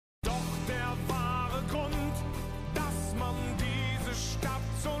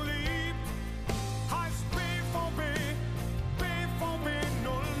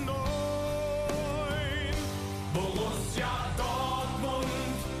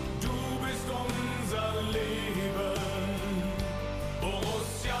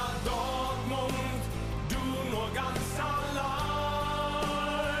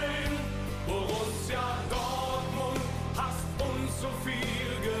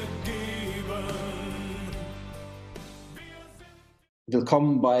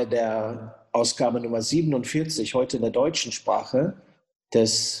Willkommen bei der Ausgabe Nummer 47, heute in der deutschen Sprache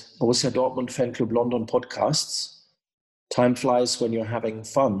des Borussia Dortmund Fanclub London Podcasts. Time flies when you're having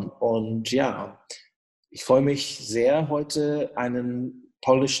fun. Und ja, ich freue mich sehr, heute einen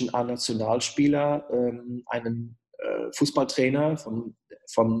polnischen A Nationalspieler, einen Fußballtrainer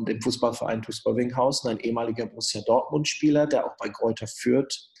von dem Fußballverein TuS Bövinghausen, ein ehemaliger Borussia Dortmund-Spieler, der auch bei Greuther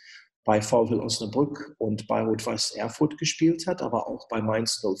Fürth, bei VfL Osnabrück und bei Rot-Weiß Erfurt gespielt hat, aber auch bei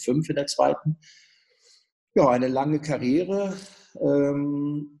Mainz 05 in der zweiten. Ja, eine lange Karriere,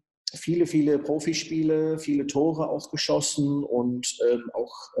 viele Profispiele, viele Tore auch geschossen und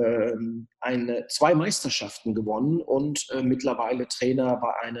auch zwei Meisterschaften gewonnen und mittlerweile Trainer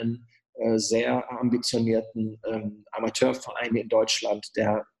bei einem sehr ambitionierten Amateurverein in Deutschland,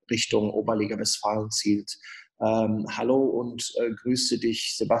 der Richtung Oberliga Westfalen zielt. Hallo und grüße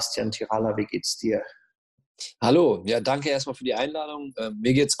dich, Sebastian Tyrala. Wie geht's dir? Hallo, ja, danke erstmal für die Einladung.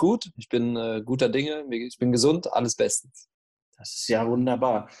 Mir geht's gut, ich bin guter Dinge, ich bin gesund, alles bestens. Das ist ja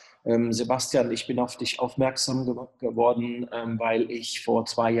wunderbar. Sebastian, ich bin auf dich aufmerksam geworden, weil ich vor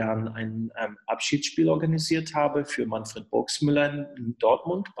 2 Jahren ein Abschiedsspiel organisiert habe für Manfred Burgsmüller in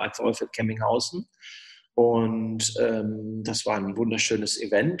Dortmund bei VfL Bövinghausen. Und das war ein wunderschönes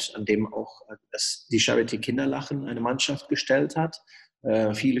Event, an dem auch die Charity Kinderlachen eine Mannschaft gestellt hat.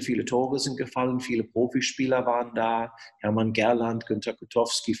 Viele Tore sind gefallen, viele Profispieler waren da. Hermann Gerland, Günter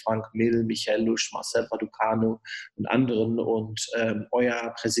Kutowski, Frank Mill, Michael Lusch, Marcel Raducanu und anderen. Und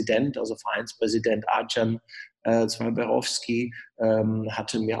euer Präsident, also Vereinspräsident Arjan Zweiberowski,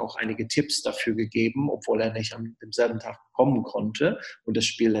 hatte mir auch einige Tipps dafür gegeben, obwohl er nicht am demselben Tag kommen konnte. Und das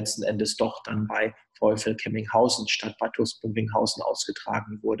Spiel letzten Endes doch dann bei VfL Bövinghausen statt bei TuS Bövinghausen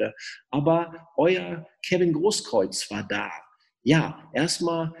ausgetragen wurde. Aber euer Kevin Großkreuz war da. Ja,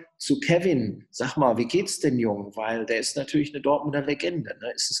 erstmal zu Kevin. Sag mal, wie geht's denn, Jung? Weil der ist natürlich eine Dortmunder Legende,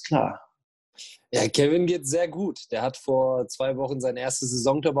 ne? Ist es klar? Ja, Kevin geht sehr gut. Der hat vor 2 Wochen sein erstes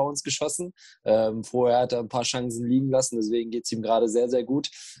Saisontor bei uns geschossen. Vorher hat er ein paar Chancen liegen lassen, deswegen geht es ihm gerade sehr, sehr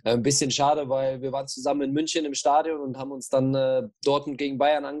gut. Ein bisschen schade, weil wir waren zusammen in München im Stadion und haben uns dann Dortmund gegen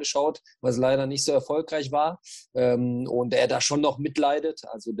Bayern angeschaut, was leider nicht so erfolgreich war. Und er da schon noch mitleidet.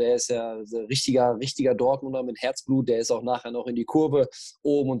 Also der ist ja ein richtiger Dortmunder mit Herzblut. Der ist auch nachher noch in die Kurve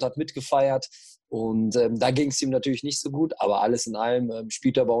oben und hat mitgefeiert. Und da ging es ihm natürlich nicht so gut, aber alles in allem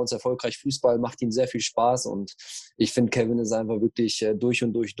spielt er bei uns erfolgreich Fußball, macht ihm sehr viel Spaß und ich finde, Kevin ist einfach wirklich durch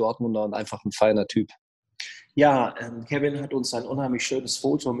und durch Dortmunder und einfach ein feiner Typ. Ja, Kevin hat uns ein unheimlich schönes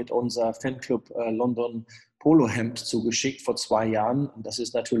Foto mit unser Fanclub London Polohemd zugeschickt vor 2 Jahren. Und das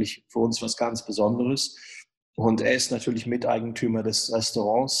ist natürlich für uns was ganz Besonderes. Und er ist natürlich Miteigentümer des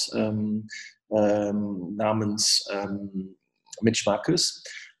Restaurants namens Mitschmackes.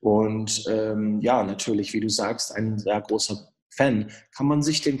 Und ja, natürlich, wie du sagst, ein sehr großer Fan. Kann man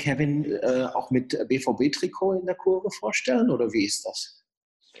sich den Kevin auch mit BVB-Trikot in der Kurve vorstellen oder wie ist das?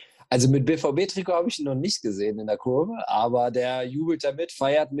 Also mit BVB-Trikot habe ich ihn noch nicht gesehen in der Kurve, aber der jubelt da mit,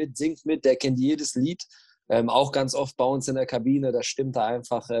 feiert mit, singt mit, der kennt jedes Lied. Auch ganz oft bei uns in der Kabine, da stimmt er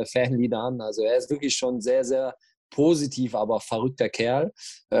einfach Fanlieder an. Also er ist wirklich schon sehr, sehr positiv, aber verrückter Kerl.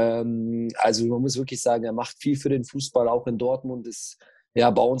 Also man muss wirklich sagen, er macht viel für den Fußball, auch in Dortmund, ist ja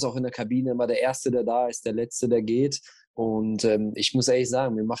bei uns auch in der Kabine immer der Erste, der da ist, der Letzte, der geht. Und ich muss ehrlich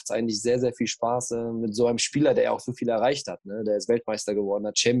sagen, mir macht es eigentlich sehr, sehr viel Spaß mit so einem Spieler, der ja auch so viel erreicht hat. Ne? Der ist Weltmeister geworden,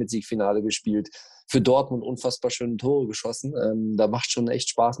 hat Champions-League-Finale gespielt, für Dortmund unfassbar schöne Tore geschossen. Da macht schon echt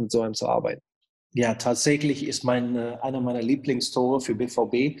Spaß, mit so einem zu arbeiten. Ja, tatsächlich ist einer meiner Lieblingstore für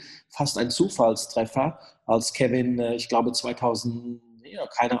BVB fast ein Zufallstreffer, als Kevin, ich glaube 2000, ja,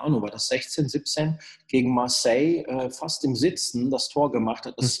 keine Ahnung, war das 16, 17, gegen Marseille fast im Sitzen das Tor gemacht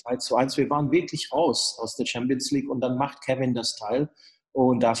hat, das 2:1. Wir waren wirklich raus aus der Champions League und dann macht Kevin das Teil.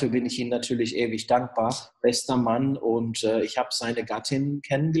 Und dafür bin ich ihm natürlich ewig dankbar. Bester Mann. Und ich habe seine Gattin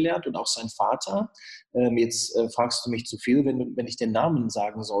kennengelernt und auch seinen Vater. Jetzt fragst du mich zu viel, wenn ich den Namen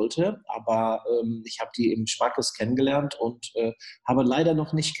sagen sollte. Aber ich habe die im Schmackes kennengelernt und habe leider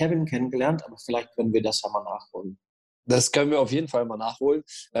noch nicht Kevin kennengelernt. Aber vielleicht können wir das ja mal nachholen. Das können wir auf jeden Fall mal nachholen.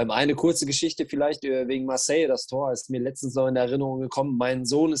 Eine kurze Geschichte vielleicht wegen Marseille. Das Tor ist mir letztens noch in Erinnerung gekommen. Mein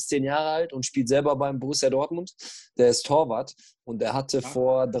Sohn ist 10 Jahre alt und spielt selber beim Borussia Dortmund. Der ist Torwart und der hatte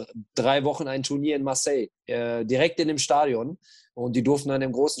vor 3 Wochen ein Turnier in Marseille, direkt in dem Stadion. Und die durften dann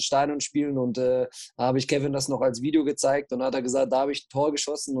im großen Stadion spielen und da habe ich Kevin das noch als Video gezeigt und dann hat er gesagt, da habe ich ein Tor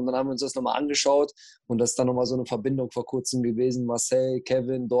geschossen und dann haben wir uns das nochmal angeschaut und das ist dann nochmal so eine Verbindung vor kurzem gewesen. Marseille,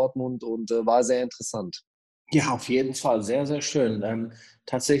 Kevin, Dortmund und war sehr interessant. Ja, auf jeden Fall. Sehr, sehr schön.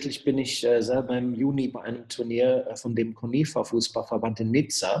 Tatsächlich bin ich selber im Juni bei einem Turnier von dem CONIFA Fußballverband in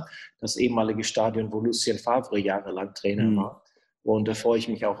Nizza, das ehemalige Stadion, wo Lucien Favre jahrelang Trainer war. Und da freue ich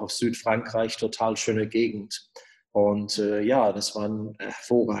mich auch auf Südfrankreich, total schöne Gegend. Und ja, das war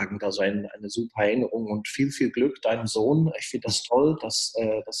hervorragend, also eine super Erinnerung und viel, viel Glück deinem Sohn. Ich finde das toll, dass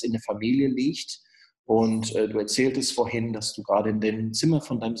das in der Familie liegt. Und du erzähltest vorhin, dass du gerade in dem Zimmer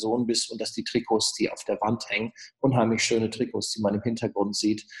von deinem Sohn bist und dass die Trikots, die auf der Wand hängen, unheimlich schöne Trikots, die man im Hintergrund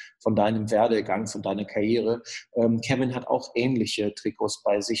sieht, von deinem Werdegang, von deiner Karriere. Kevin hat auch ähnliche Trikots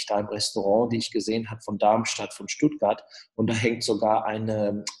bei sich da im Restaurant, die ich gesehen habe, von Darmstadt, von Stuttgart. Und da hängt sogar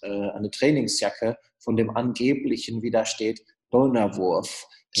eine Trainingsjacke von dem angeblichen, wie da steht, Donnerwurf.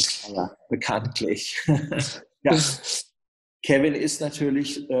 Das war ja bekanntlich. Ja, Kevin ist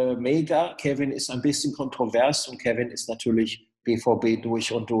natürlich mega, Kevin ist ein bisschen kontrovers und Kevin ist natürlich BVB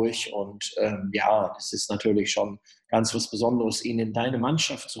durch und durch. Und ja, das ist natürlich schon ganz was Besonderes, ihn in deine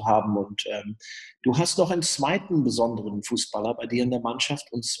Mannschaft zu haben. Und du hast noch einen zweiten besonderen Fußballer bei dir in der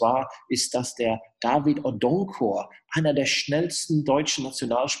Mannschaft. Und zwar ist das der David Odonkor, einer der schnellsten deutschen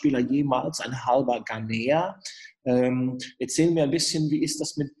Nationalspieler jemals, ein halber Ghanäer. Erzähl mir ein bisschen, wie ist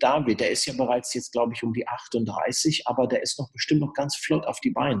das mit David? Der ist ja bereits jetzt, glaube ich, um die 38, aber der ist noch bestimmt noch ganz flott auf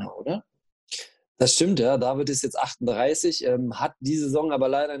die Beine, oder? Das stimmt, ja. David ist jetzt 38, hat diese Saison aber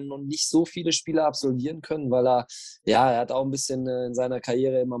leider noch nicht so viele Spiele absolvieren können, weil er hat auch ein bisschen in seiner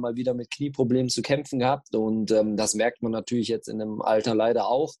Karriere immer mal wieder mit Knieproblemen zu kämpfen gehabt und das merkt man natürlich jetzt in dem Alter leider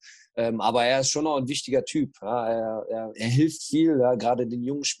auch. Aber er ist schon noch ein wichtiger Typ. Ja. Er hilft viel, ja, gerade den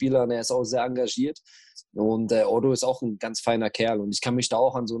jungen Spielern. Er ist auch sehr engagiert. Und Otto ist auch ein ganz feiner Kerl. Und ich kann mich da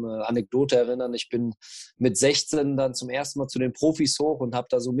auch an so eine Anekdote erinnern. Ich bin mit 16 dann zum ersten Mal zu den Profis hoch und habe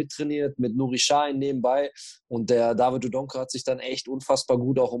da so mittrainiert mit Nuri Sahin nebenbei. Und der David Odonko hat sich dann echt unfassbar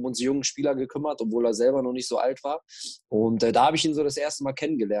gut auch um unsere jungen Spieler gekümmert, obwohl er selber noch nicht so alt war. Und da habe ich ihn so das erste Mal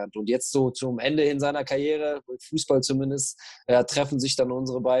kennengelernt. Und jetzt so zum Ende in seiner Karriere, Fußball zumindest, treffen sich dann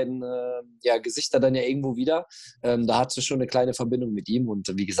unsere beiden Gesichter dann ja irgendwo wieder. Da hat es schon eine kleine Verbindung mit ihm. Und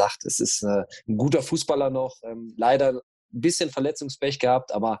wie gesagt, es ist ein guter Fußballer noch. Leider ein bisschen Verletzungspech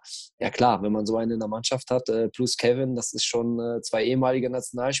gehabt, aber ja klar, wenn man so einen in der Mannschaft hat, plus Kevin, das ist schon zwei ehemalige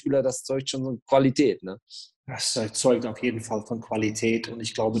Nationalspieler, das zeugt schon so Qualität, ne? Das zeugt auf jeden Fall von Qualität und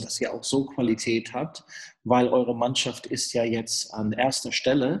ich glaube, dass ihr auch so Qualität habt, weil eure Mannschaft ist ja jetzt an erster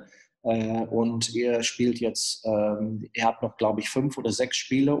Stelle und ihr spielt jetzt, ihr habt noch, glaube ich, 5 oder 6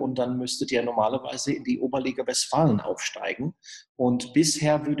 Spiele und dann müsstet ihr normalerweise in die Oberliga Westfalen aufsteigen. Und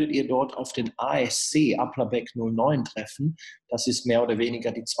bisher würdet ihr dort auf den ASC Applerbeck 09 treffen. Das ist mehr oder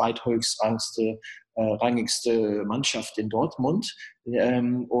weniger die zweithöchstrangigste rangigste Mannschaft in Dortmund.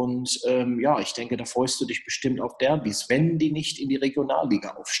 Ja, ich denke, da freust du dich bestimmt auf Derbys, wenn die nicht in die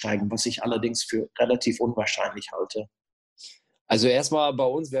Regionalliga aufsteigen, was ich allerdings für relativ unwahrscheinlich halte. Also erstmal bei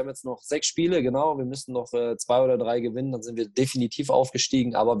uns, wir haben jetzt noch 6 Spiele, genau. Wir müssen noch 2 oder 3 gewinnen, dann sind wir definitiv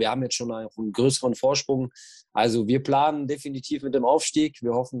aufgestiegen. Aber wir haben jetzt schon einen größeren Vorsprung. Also wir planen definitiv mit dem Aufstieg.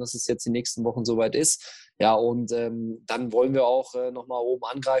 Wir hoffen, dass es jetzt die nächsten Wochen soweit ist. Ja, und dann wollen wir auch nochmal oben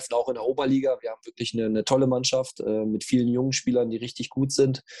angreifen, auch in der Oberliga. Wir haben wirklich eine tolle Mannschaft mit vielen jungen Spielern, die richtig gut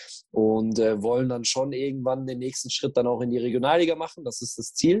sind. Und wollen dann schon irgendwann den nächsten Schritt dann auch in die Regionalliga machen. Das ist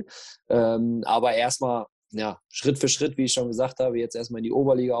das Ziel. Aber erstmal Schritt für Schritt, wie ich schon gesagt habe, jetzt erstmal in die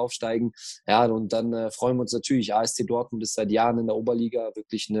Oberliga aufsteigen. Ja, und dann freuen wir uns natürlich. ASC Dortmund ist seit Jahren in der Oberliga,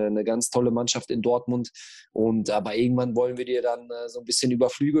 wirklich eine ganz tolle Mannschaft in Dortmund. Aber irgendwann wollen wir die dann so ein bisschen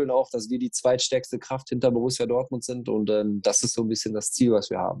überflügeln auch, dass wir die zweitstärkste Kraft hinter Borussia Dortmund sind. Und das ist so ein bisschen das Ziel, was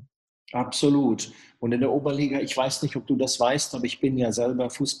wir haben. Absolut. Und in der Oberliga, ich weiß nicht, ob du das weißt, aber ich bin ja selber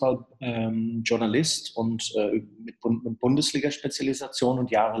Fußballjournalist und mit Bundesliga-Spezialisation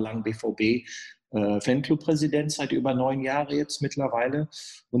und jahrelang BVB Fanclub-Präsident seit über 9 Jahren jetzt mittlerweile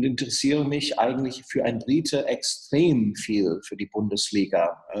und interessiere mich eigentlich für ein Brite extrem viel für die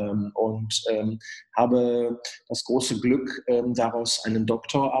Bundesliga und habe das große Glück, daraus eine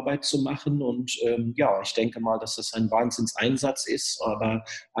Doktorarbeit zu machen. Und ja, ich denke mal, dass das ein Wahnsinnseinsatz ist, aber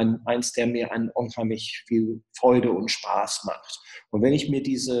eins, der mir unheimlich viel Freude und Spaß macht. Und wenn ich mir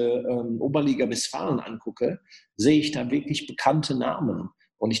diese Oberliga Westfalen angucke, sehe ich da wirklich bekannte Namen.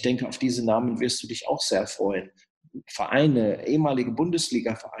 Und ich denke, auf diese Namen wirst du dich auch sehr freuen. Vereine, ehemalige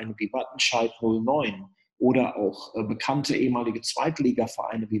Bundesliga-Vereine wie Wattenscheid 09 oder auch bekannte ehemalige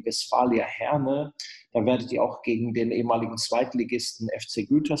Zweitliga-Vereine wie Westfalia Herne. Da werdet ihr auch gegen den ehemaligen Zweitligisten FC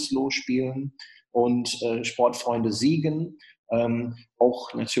Gütersloh spielen und Sportfreunde Siegen.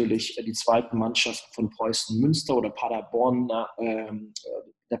 Auch natürlich die zweiten Mannschaften von Preußen Münster oder Paderborn,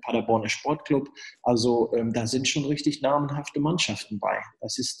 der Paderborner Sportclub. Also da sind schon richtig namenhafte Mannschaften bei.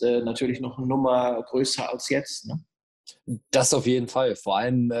 Das ist natürlich noch eine Nummer größer als jetzt. Ne? Das auf jeden Fall. Vor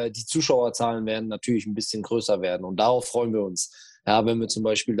allem die Zuschauerzahlen werden natürlich ein bisschen größer werden und darauf freuen wir uns. Ja, wenn wir zum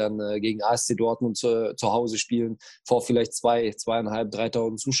Beispiel dann gegen ASC Dortmund zu Hause spielen, vor vielleicht 2.500,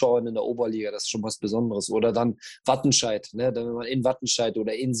 3.000 Zuschauern in der Oberliga, das ist schon was Besonderes. Oder dann Wattenscheid, ne? Wenn man in Wattenscheid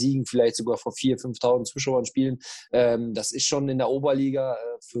oder in Siegen vielleicht sogar vor 4.000, 5.000 Zuschauern spielen, das ist schon in der Oberliga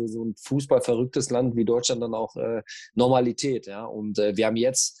für so ein fußballverrücktes Land wie Deutschland dann auch Normalität. Ja? Und wir haben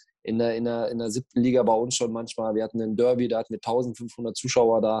jetzt in der 7. Liga bei uns schon manchmal, wir hatten ein Derby, da hatten wir 1.500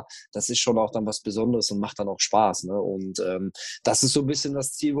 Zuschauer da. Das ist schon auch dann was Besonderes und macht dann auch Spaß. Ne? Und das ist so ein bisschen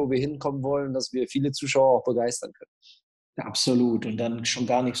das Ziel, wo wir hinkommen wollen, dass wir viele Zuschauer auch begeistern können. Ja, absolut. Und dann schon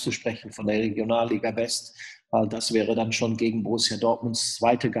gar nichts zu sprechen von der Regionalliga West, weil das wäre dann schon gegen Borussia Dortmunds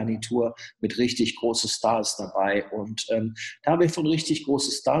zweite Garnitur mit richtig großen Stars dabei. Und da wir von richtig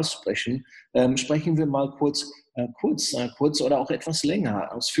großen Stars sprechen, sprechen wir mal kurz oder auch etwas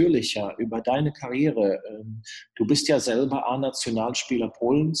länger, ausführlicher über deine Karriere. Du bist ja selber A Nationalspieler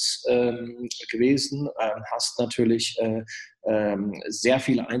Polens gewesen, hast natürlich sehr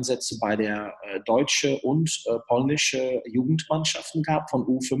viele Einsätze bei der deutsche und polnische Jugendmannschaften gehabt, von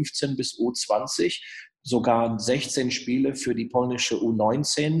U15 bis U20, sogar 16 Spiele für die polnische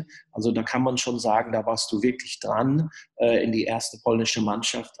U19. Also da kann man schon sagen, da warst du wirklich dran in die erste polnische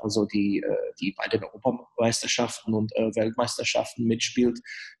Mannschaft, also die bei den Europameisterschaften und Weltmeisterschaften mitspielt.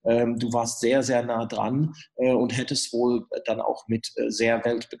 Du warst sehr, sehr nah dran und hättest wohl dann auch mit sehr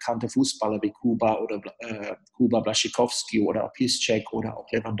weltbekannten Fußballern wie Kuba Blaszczykowski oder Piszczek oder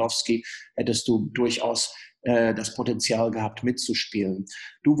auch Lewandowski, hättest du durchaus das Potenzial gehabt, mitzuspielen.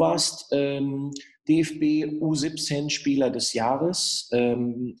 Du warst DFB U17-Spieler des Jahres,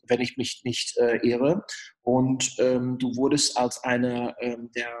 wenn ich mich nicht irre. Und du wurdest als einer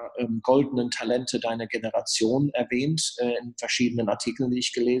der goldenen Talente deiner Generation erwähnt in verschiedenen Artikeln, die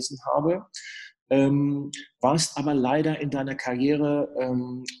ich gelesen habe. Warst aber leider in deiner Karriere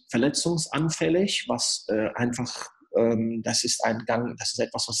verletzungsanfällig, was einfach, das ist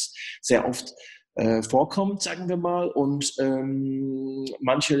etwas, was sehr oft vorkommt, sagen wir mal. Und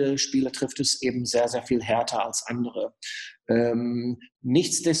manche Spieler trifft es eben sehr, sehr viel härter als andere.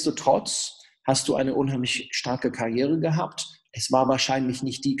 Nichtsdestotrotz hast du eine unheimlich starke Karriere gehabt. Es war wahrscheinlich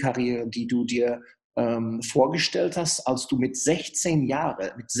nicht die Karriere, die du dir vorgestellt hast, als du mit 16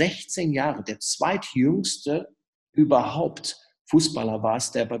 Jahren der zweitjüngste überhaupt Fußballer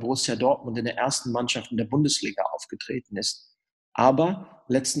warst, der bei Borussia Dortmund in der ersten Mannschaft in der Bundesliga aufgetreten ist. Aber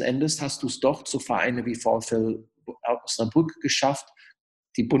letzten Endes hast du es doch zu Vereinen wie VfL Osnabrück geschafft,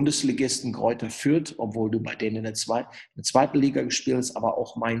 die Bundesligisten Greuther Fürth, obwohl du bei denen in der zweiten Liga gespielt hast, aber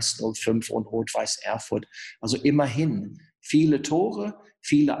auch Mainz 05 und Rot-Weiß Erfurt. Also immerhin viele Tore,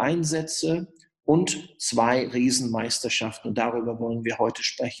 viele Einsätze und 2 Riesenmeisterschaften. Und darüber wollen wir heute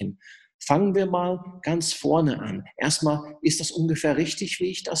sprechen. Fangen wir mal ganz vorne an. Erstmal, ist das ungefähr richtig, wie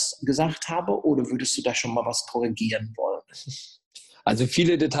ich das gesagt habe, oder würdest du da schon mal was korrigieren wollen? Also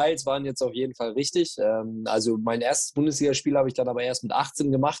viele Details waren jetzt auf jeden Fall richtig. Also mein erstes Bundesligaspiel habe ich dann aber erst mit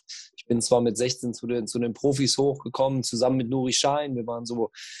 18 gemacht. Ich bin zwar mit 16 zu den Profis hochgekommen, zusammen mit Nuri Sahin. Wir waren so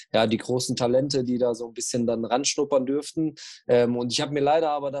ja die großen Talente, die da so ein bisschen dann ranschnuppern dürften. Und ich habe mir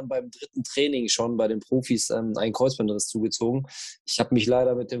leider aber dann beim 3. Training schon bei den Profis einen Kreuzbandriss zugezogen. Ich habe mich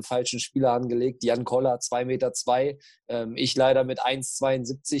leider mit dem falschen Spieler angelegt. Jan Koller, 2,2 Meter. Ich leider mit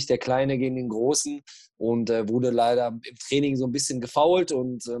 1,72, der Kleine gegen den Großen. Und wurde leider im Training so ein bisschen gefoult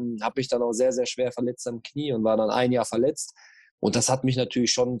und habe mich dann auch sehr, sehr schwer verletzt am Knie und war dann ein Jahr verletzt. Und das hat mich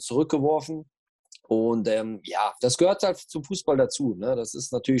natürlich schon zurückgeworfen. Und ja, das gehört halt zum Fußball dazu. Ne? Das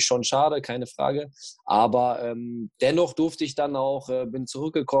ist natürlich schon schade, keine Frage. Aber dennoch durfte ich dann auch, bin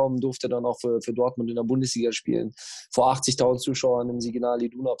zurückgekommen, durfte dann auch für Dortmund in der Bundesliga spielen. Vor 80.000 Zuschauern im Signal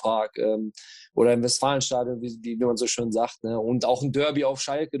Iduna Park oder im Westfalenstadion, wie man so schön sagt. Ne? Und auch ein Derby auf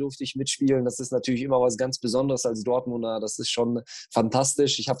Schalke durfte ich mitspielen. Das ist natürlich immer was ganz Besonderes als Dortmunder. Das ist schon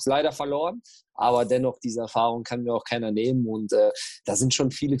fantastisch. Ich habe es leider verloren. Aber dennoch, diese Erfahrung kann mir auch keiner nehmen. Und da sind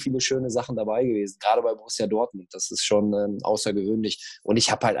schon viele, viele schöne Sachen dabei gewesen. Gerade bei Borussia Dortmund. Das ist schon außergewöhnlich. Und ich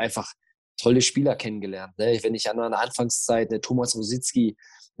habe halt einfach tolle Spieler kennengelernt. Ne? Wenn ich an meine Anfangszeit, Thomas Rositzky,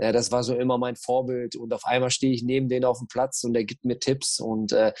 das war so immer mein Vorbild. Und auf einmal stehe ich neben denen auf dem Platz und der gibt mir Tipps.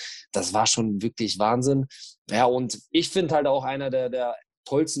 Und das war schon wirklich Wahnsinn. Ja, und ich finde halt auch einer der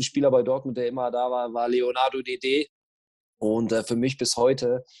tollsten Spieler bei Dortmund, der immer da war Leonardo Dede. Und für mich bis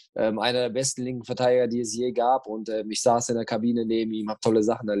heute einer der besten linken Verteidiger, die es je gab. Und ich saß in der Kabine neben ihm, habe tolle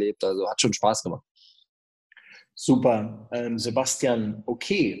Sachen erlebt. Also hat schon Spaß gemacht. Super, Sebastian.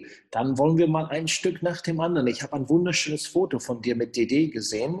 Okay, dann wollen wir mal ein Stück nach dem anderen. Ich habe ein wunderschönes Foto von dir mit DD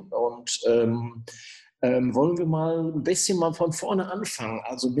gesehen und wollen wir mal ein bisschen mal von vorne anfangen.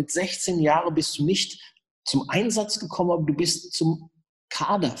 Also mit 16 Jahren bist du nicht zum Einsatz gekommen, aber du bist zum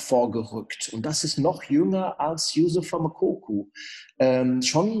Kader vorgerückt. Und das ist noch jünger als Yusufa Moukoko.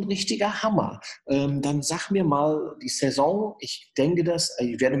 Schon ein richtiger Hammer. Dann sag mir mal die Saison, ich denke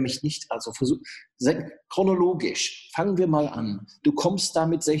ich werde mich nicht, also versuchen, chronologisch, fangen wir mal an. Du kommst da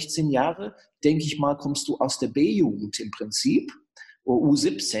mit 16 Jahren, denke ich mal, kommst du aus der B-Jugend im Prinzip,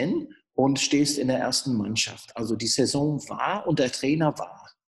 U17 und stehst in der ersten Mannschaft. Also die Saison war und der Trainer war.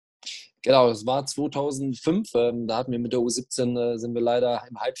 Genau, es war 2005. Da hatten wir mit der U17, sind wir leider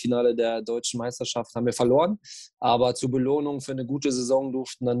im Halbfinale der deutschen Meisterschaft, haben wir verloren. Aber zur Belohnung für eine gute Saison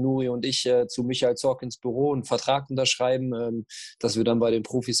durften dann Nuri und ich zu Michael Zorc ins Büro einen Vertrag unterschreiben, dass wir dann bei den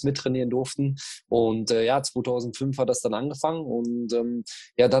Profis mittrainieren durften. Und ja, 2005 hat das dann angefangen. Und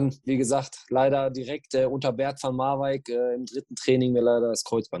ja, dann, wie gesagt, leider direkt unter Bert van Marwijk im dritten Training mir leider das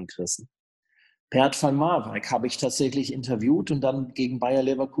Kreuzband gerissen. Bert van Marwijk habe ich tatsächlich interviewt und dann gegen Bayer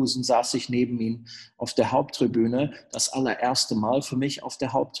Leverkusen saß ich neben ihm auf der Haupttribüne. Das allererste Mal für mich auf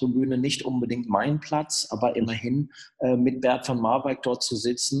der Haupttribüne, nicht unbedingt mein Platz, aber immerhin mit Bert van Marwijk dort zu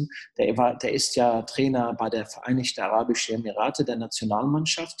sitzen. Der ist ja Trainer bei der Vereinigten Arabischen Emirate, der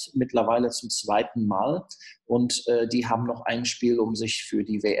Nationalmannschaft, mittlerweile zum zweiten Mal. Und die haben noch ein Spiel, um sich für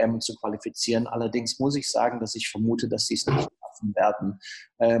die WM zu qualifizieren. Allerdings muss ich sagen, dass ich vermute, dass sie es nicht schaffen werden.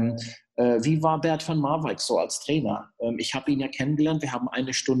 Wie war Bert van Marwijk so als Trainer? Ich habe ihn ja kennengelernt. Wir haben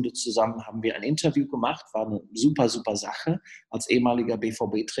eine Stunde zusammen, haben wir ein Interview gemacht. War eine super, super Sache als ehemaliger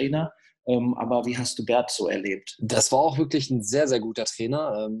BVB-Trainer. Aber wie hast du Bert so erlebt? Das war auch wirklich ein sehr, sehr guter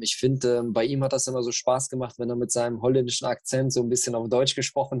Trainer. Ich finde, bei ihm hat das immer so Spaß gemacht, wenn er mit seinem holländischen Akzent so ein bisschen auf Deutsch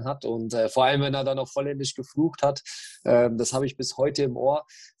gesprochen hat und vor allem, wenn er dann auf Holländisch geflucht hat. Das habe ich bis heute im Ohr.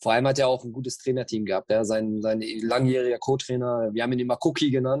 Vor allem hat er auch ein gutes Trainerteam gehabt. Ja? Sein langjähriger Co-Trainer, wir haben ihn immer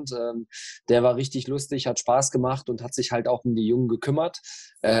Cookie genannt, der war richtig lustig, hat Spaß gemacht und hat sich halt auch um die Jungen gekümmert.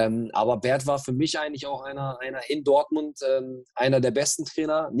 Aber Bert war für mich eigentlich auch einer in Dortmund, einer der besten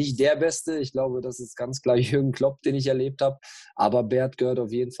Trainer, nicht der Beste. Ich glaube, das ist ganz klar Jürgen Klopp, den ich erlebt habe. Aber Bert gehört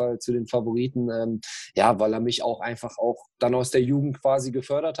auf jeden Fall zu den Favoriten, ja, weil er mich auch einfach auch dann aus der Jugend quasi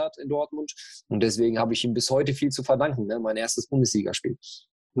gefördert hat in Dortmund. Und deswegen habe ich ihm bis heute viel zu verdanken, ne? Mein erstes Bundesligaspiel.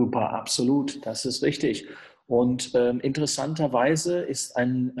 Super, absolut, das ist richtig. Und interessanterweise ist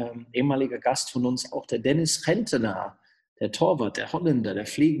ein ehemaliger Gast von uns auch der Dennis Rentener, der Torwart, der Holländer, der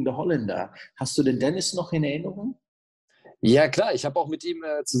fliegende Holländer. Hast du den Dennis noch in Erinnerung? Ja, klar, ich habe auch mit ihm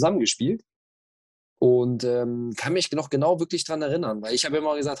zusammengespielt. Und kann mich noch genau wirklich dran erinnern, weil ich habe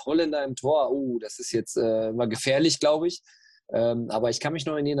immer gesagt, Holländer im Tor, das ist jetzt mal gefährlich, glaube ich. Aber ich kann mich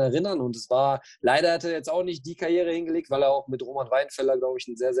noch an ihn erinnern und es war, leider hat er jetzt auch nicht die Karriere hingelegt, weil er auch mit Roman Weidenfeller, glaube ich,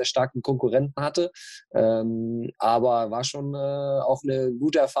 einen sehr, sehr starken Konkurrenten hatte. Aber war schon auch eine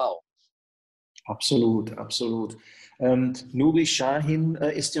gute Erfahrung. Absolut, absolut. Nuri Sahin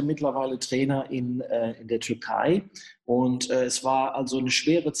ist ja mittlerweile Trainer in der Türkei und es war also eine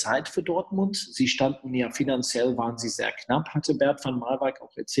schwere Zeit für Dortmund. Sie standen ja finanziell, waren sie sehr knapp, hatte Bert van Marwijk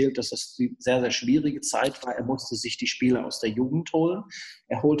auch erzählt, dass das eine sehr, sehr schwierige Zeit war. Er musste sich die Spieler aus der Jugend holen.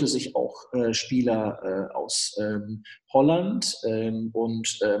 Er holte sich auch Spieler aus Holland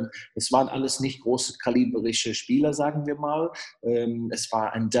und es waren alles nicht große kaliberische Spieler, sagen wir mal. Es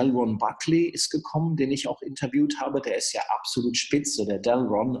war ein Delron Buckley ist gekommen, den ich auch interviewt habe. Der ist ja absolut spitze, der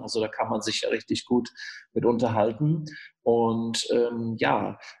Delron. Also da kann man sich ja richtig gut mit unterhalten. Und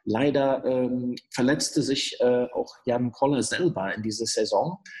ja, leider verletzte sich auch Jan Koller selber in dieser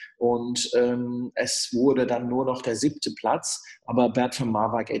Saison. Und es wurde dann nur noch der 7. Platz. Aber Bert van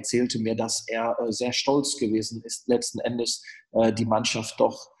Marwijk erzählte mir, dass er sehr stolz gewesen ist, letzten Endes die Mannschaft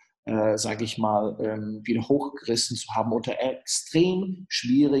doch sage ich mal, wieder hochgerissen zu haben unter extrem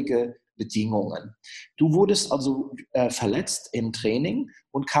schwierige Bedingungen. Du wurdest also verletzt im Training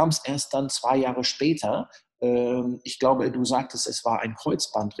und kamst erst dann 2 Jahre später. Ich glaube, du sagtest, es war ein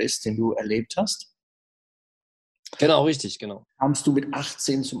Kreuzbandriss, den du erlebt hast. Genau, richtig, genau. Kamst du mit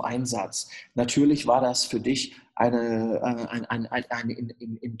 18 zum Einsatz. Natürlich war das für dich ein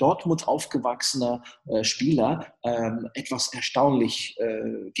in Dortmund aufgewachsener Spieler etwas erstaunlich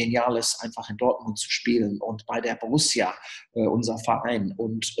Geniales, einfach in Dortmund zu spielen und bei der Borussia, unser Verein.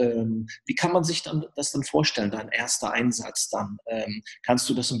 Und wie kann man sich das dann vorstellen, dein erster Einsatz dann? Kannst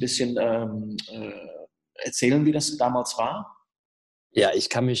du das ein bisschen erzählen, wie das damals war? Ja, ich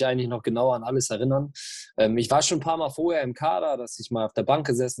kann mich eigentlich noch genau an alles erinnern. Ich war schon ein paar Mal vorher im Kader, dass ich mal auf der Bank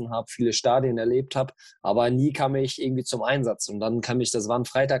gesessen habe, viele Stadien erlebt habe, aber nie kam ich irgendwie zum Einsatz. Und dann kam ich, das war ein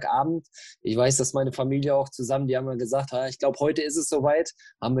Freitagabend. Ich weiß, dass meine Familie auch zusammen, die haben dann gesagt, ich glaube, heute ist es soweit,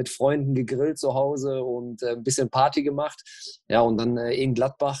 haben mit Freunden gegrillt zu Hause und ein bisschen Party gemacht. Ja, und dann in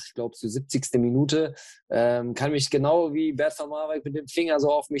Gladbach, ich glaube, zur 70. Minute, kann mich genau wie Bert van Marwijk mit dem Finger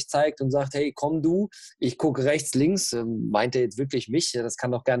so auf mich zeigt und sagt, hey, komm du, ich gucke rechts, links, meint er jetzt wirklich mich. nicht, das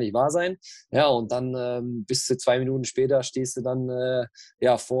kann doch gar nicht wahr sein. Ja, und dann bis zu 2 Minuten später stehst du dann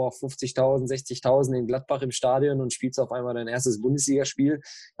vor 50.000, 60.000 in Gladbach im Stadion und spielst auf einmal dein erstes Bundesligaspiel.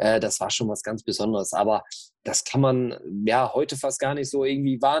 Das war schon was ganz Besonderes. Aber das kann man heute fast gar nicht so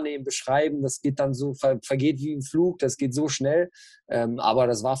irgendwie wahrnehmen, beschreiben. Das geht dann so, vergeht wie im Flug, das geht so schnell. Aber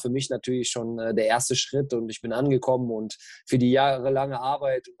das war für mich natürlich schon der erste Schritt und ich bin angekommen und für die jahrelange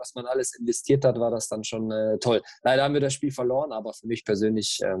Arbeit und was man alles investiert hat, war das dann schon toll. Leider haben wir das Spiel verloren, aber für mich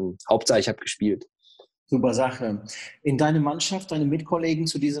persönlich, Hauptsache ich habe gespielt. Super Sache. In deiner Mannschaft, deine Mitkollegen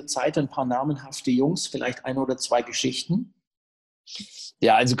zu dieser Zeit, ein paar namenhafte Jungs, vielleicht eine oder zwei Geschichten?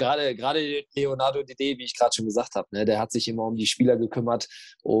 Ja, also gerade Leonardo Dede, wie ich gerade schon gesagt habe, ne, der hat sich immer um die Spieler gekümmert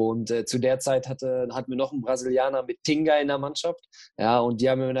und zu der Zeit hatten wir noch einen Brasilianer mit Tinga in der Mannschaft, ja, und die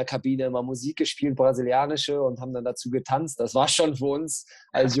haben in der Kabine immer Musik gespielt, brasilianische, und haben dann dazu getanzt. Das war schon für uns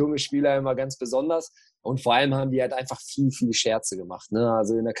als junge Spieler immer ganz besonders. Und vor allem haben die halt einfach viel, viel Scherze gemacht, ne?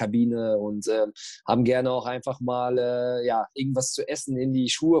 Also in der Kabine und haben gerne auch einfach mal irgendwas zu essen in die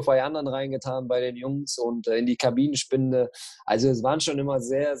Schuhe bei anderen reingetan bei den Jungs und in die Kabinenspinde. Also es waren schon immer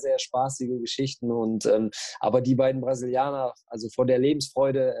sehr, sehr spaßige Geschichten und aber die beiden Brasilianer, also vor der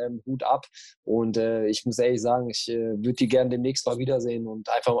Lebensfreude, Hut ab. Und ich muss ehrlich sagen, ich würde die gerne demnächst mal wiedersehen und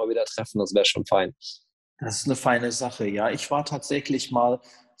einfach mal wieder treffen. Das wäre schon fein. Das ist eine feine Sache, ja. Ich war tatsächlich mal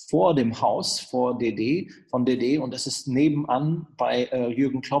vor dem Haus von DD, und das ist nebenan bei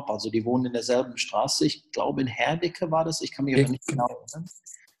Jürgen Klopp. Also die wohnen in derselben Straße. Ich glaube, in Herdecke war das. Ich kann mich aber nicht genau erinnern.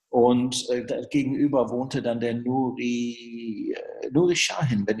 Und gegenüber wohnte dann der Nuri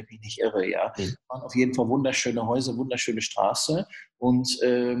Sahin, wenn ich mich nicht irre, ja. Waren auf jeden Fall wunderschöne Häuser, wunderschöne Straße. Und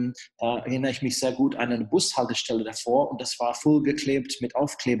da erinnere ich mich sehr gut an eine Bushaltestelle davor. Und das war vollgeklebt mit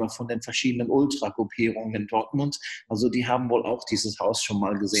Aufkleber von den verschiedenen Ultra-Gruppierungen in Dortmund. Also die haben wohl auch dieses Haus schon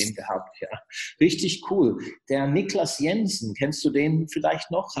mal gesehen gehabt, ja. Richtig cool. Der Niklas Jensen, kennst du den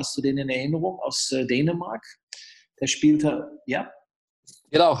vielleicht noch? Hast du den in Erinnerung aus Dänemark? Der spielte, ja.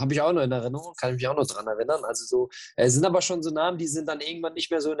 Genau, habe ich auch noch in Erinnerung, kann ich mich auch noch dran erinnern. Also so, es sind aber schon so Namen, die sind dann irgendwann nicht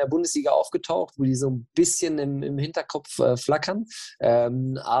mehr so in der Bundesliga aufgetaucht, wo die so ein bisschen im Hinterkopf flackern.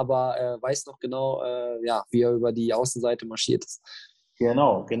 Aber weiß noch genau, wie er über die Außenseite marschiert ist.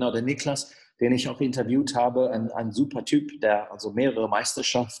 Genau. Der Niklas, den ich auch interviewt habe, ein super Typ, der also mehrere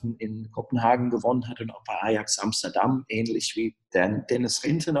Meisterschaften in Kopenhagen gewonnen hat und auch bei Ajax Amsterdam, ähnlich wie Dennis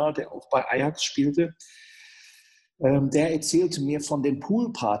Rintener, der auch bei Ajax spielte. Der erzählte mir von den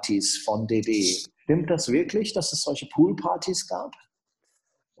Poolpartys von DD. Stimmt das wirklich, dass es solche Poolpartys gab?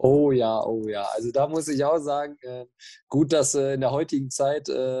 Oh ja, oh ja. Also da muss ich auch sagen, gut, dass in der heutigen Zeit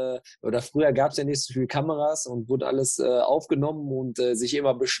oder früher gab es ja nicht so viele Kameras und wurde alles aufgenommen und sich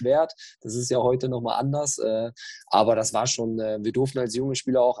immer beschwert. Das ist ja heute nochmal anders. Aber das war schon, wir durften als junge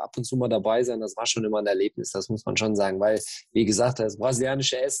Spieler auch ab und zu mal dabei sein. Das war schon immer ein Erlebnis, das muss man schon sagen. Weil, wie gesagt, das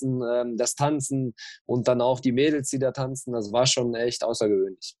brasilianische Essen, das Tanzen und dann auch die Mädels, die da tanzen, das war schon echt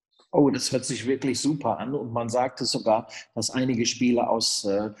außergewöhnlich. Oh, das hört sich wirklich super an. Und man sagte sogar, dass einige Spieler aus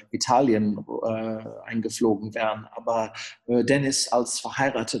Italien eingeflogen wären. Aber Dennis als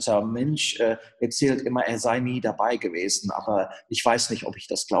verheirateter Mensch erzählt immer, er sei nie dabei gewesen. Aber ich weiß nicht, ob ich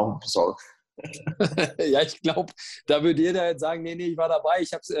das glauben soll. Ja, ich glaube, da würde jeder jetzt sagen, nee, ich war dabei,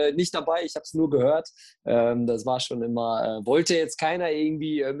 ich habe es nicht dabei, ich habe es nur gehört. Das war schon immer, wollte jetzt keiner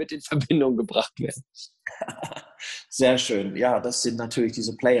irgendwie mit in Verbindung gebracht werden. Sehr schön. Ja, das sind natürlich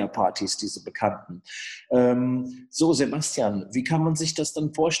diese Player-Partys, diese bekannten. So, Sebastian, wie kann man sich das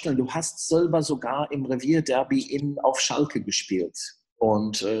dann vorstellen? Du hast selber sogar im Revierderby auf Schalke gespielt.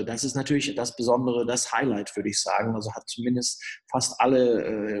 Und das ist natürlich das Besondere, das Highlight, würde ich sagen. Also hat zumindest fast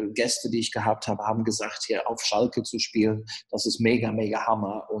alle Gäste, die ich gehabt habe, haben gesagt, hier auf Schalke zu spielen, das ist mega, mega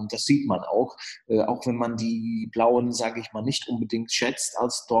Hammer. Und das sieht man auch. Auch wenn man die Blauen, sage ich mal, nicht unbedingt schätzt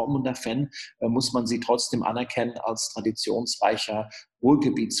als Dortmunder Fan, muss man sie trotzdem anerkennen als traditionsreicher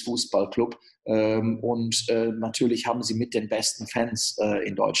Ruhrgebietsfußballclub. Natürlich haben sie mit den besten Fans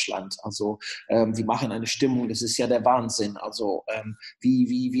in Deutschland. Also die machen eine Stimmung, das ist ja der Wahnsinn. Also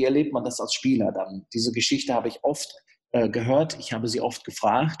wie erlebt man das als Spieler dann? Diese Geschichte habe ich oft gehört, ich habe sie oft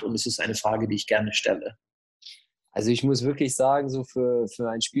gefragt und es ist eine Frage, die ich gerne stelle. Also ich muss wirklich sagen, so für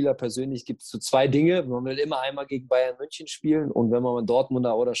einen Spieler persönlich gibt es so zwei Dinge. Man will immer einmal gegen Bayern München spielen und wenn man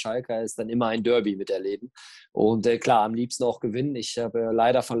Dortmunder oder Schalker ist, dann immer ein Derby miterleben. Und klar, am liebsten auch gewinnen. Ich habe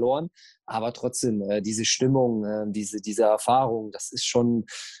leider verloren, aber trotzdem diese Stimmung, diese Erfahrung, das ist schon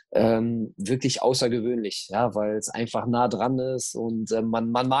wirklich außergewöhnlich, ja, weil es einfach nah dran ist und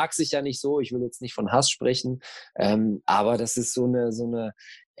man mag sich ja nicht so. Ich will jetzt nicht von Hass sprechen, aber das ist so eine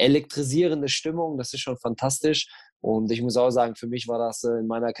elektrisierende Stimmung, das ist schon fantastisch. Und ich muss auch sagen, für mich war das in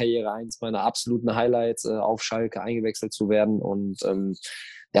meiner Karriere eins meiner absoluten Highlights, auf Schalke eingewechselt zu werden. Und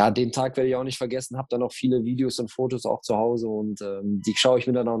ja, den Tag werde ich auch nicht vergessen, habe dann noch viele Videos und Fotos auch zu Hause und die schaue ich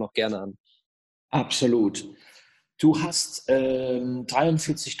mir dann auch noch gerne an. Absolut. Du hast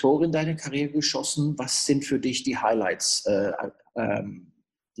 43 Tore in deiner Karriere geschossen. Was sind für dich die Highlights?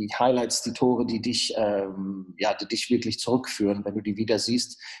 Die Tore, die dich wirklich zurückführen, wenn du die wieder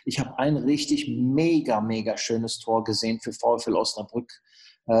siehst. Ich habe ein richtig mega, mega schönes Tor gesehen für VfL Osnabrück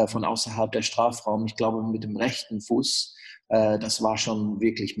von außerhalb der Strafraum. Ich glaube mit dem rechten Fuß. Das war schon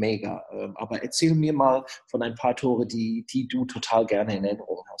wirklich mega. Aber erzähl mir mal von ein paar Tore, die du total gerne in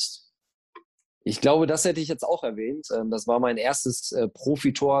Erinnerung hast. Ich glaube, das hätte ich jetzt auch erwähnt. Das war mein erstes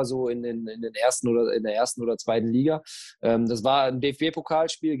Profitor so in der ersten oder zweiten Liga. Das war ein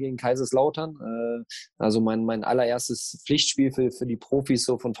DFB-Pokalspiel gegen Kaiserslautern. Also mein allererstes Pflichtspiel für die Profis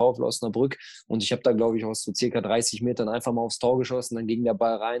so von VfL Osnabrück. Und ich habe da, glaube ich, aus so circa 30 Metern einfach mal aufs Tor geschossen. Dann ging der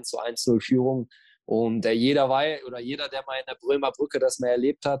Ball rein zur 1:0 Führung. Und jeder, der mal in der Bremer Brücke das mal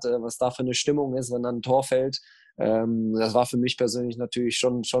erlebt hat, was da für eine Stimmung ist, wenn dann ein Tor fällt, das war für mich persönlich natürlich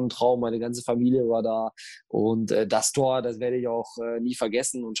schon ein Traum. Meine ganze Familie war da. Und das Tor, das werde ich auch nie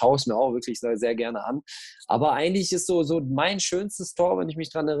vergessen und schaue es mir auch wirklich sehr, sehr gerne an. Aber eigentlich ist so mein schönstes Tor, wenn ich mich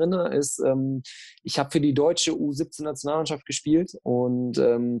daran erinnere, ist, ich habe für die deutsche U17-Nationalmannschaft gespielt und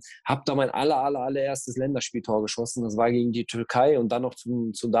habe da mein allererstes Länderspieltor geschossen. Das war gegen die Türkei und dann noch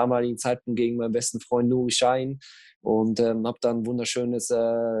zum damaligen Zeitpunkt gegen meinen besten Freund Nuri Sahin. Und habe dann ein wunderschönes,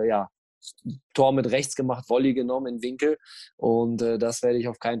 Tor mit rechts gemacht, Volley genommen in Winkel und das werde ich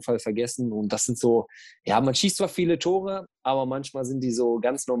auf keinen Fall vergessen und das sind so, ja, man schießt zwar viele Tore, aber manchmal sind die so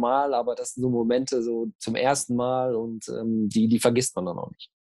ganz normal, aber das sind so Momente so zum ersten Mal und die vergisst man dann auch nicht.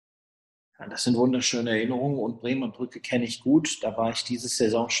 Ja, das sind wunderschöne Erinnerungen und Bremer Brücke kenne ich gut. Da war ich diese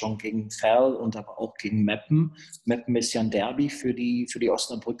Saison schon gegen Ferl und aber auch gegen Meppen. Meppen ist ja ein Derby für die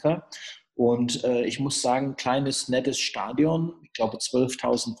Osnabrücker. Und ich muss sagen, kleines, nettes Stadion, ich glaube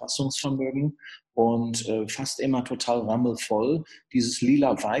 12.000 Fassungsvermögen und fast immer total rammelvoll. Dieses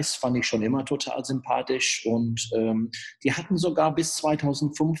lila-weiß fand ich schon immer total sympathisch und die hatten sogar bis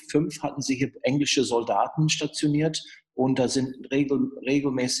 2005 hatten sie hier englische Soldaten stationiert und da sind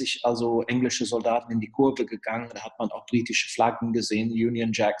regelmäßig also englische Soldaten in die Kurve gegangen. Da hat man auch britische Flaggen gesehen,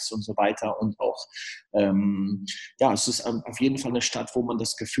 Union Jacks und so weiter. Und auch, ja, es ist auf jeden Fall eine Stadt, wo man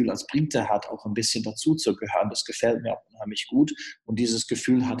das Gefühl als Brite hat, auch ein bisschen dazu zu gehören. Das gefällt mir auch unheimlich gut. Und dieses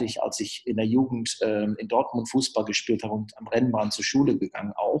Gefühl hatte ich, als ich in der Jugend in Dortmund Fußball gespielt habe und am Rennbahn zur Schule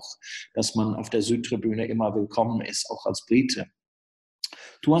gegangen auch, dass man auf der Südtribüne immer willkommen ist, auch als Brite.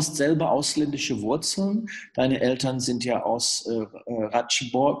 Du hast selber ausländische Wurzeln. Deine Eltern sind ja aus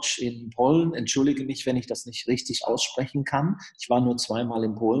Racibórz in Polen. Entschuldige mich, wenn ich das nicht richtig aussprechen kann. Ich war nur zweimal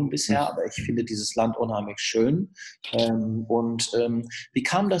in Polen bisher, aber ich finde dieses Land unheimlich schön. Wie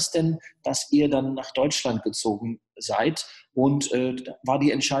kam das denn, dass ihr dann nach Deutschland gezogen seid? Und war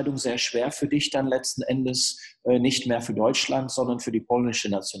die Entscheidung sehr schwer für dich, dann letzten Endes nicht mehr für Deutschland, sondern für die polnische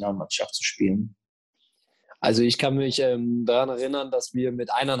Nationalmannschaft zu spielen? Also ich kann mich daran erinnern, dass wir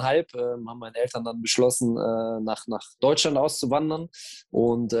mit 1,5 haben meine Eltern dann beschlossen, nach Deutschland auszuwandern.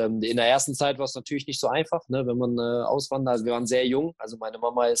 Und in der ersten Zeit war es natürlich nicht so einfach, ne, wenn man auswandert. Also wir waren sehr jung. Also meine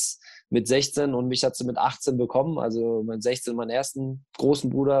Mama ist mit 16 und mich hat sie mit 18 bekommen. Also mit 16 meinen ersten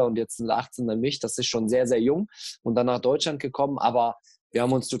großen Bruder und jetzt mit 18 dann mich. Das ist schon sehr, sehr jung. Und dann nach Deutschland gekommen. Aber wir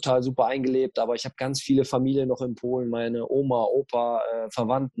haben uns total super eingelebt, aber ich habe ganz viele Familien noch in Polen, meine Oma, Opa,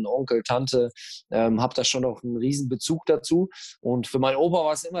 Verwandten, Onkel, Tante, habe da schon noch einen riesen Bezug dazu. Und für meinen Opa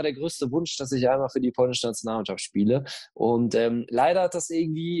war es immer der größte Wunsch, dass ich einmal für die polnische Nationalmannschaft spiele. Und leider hat das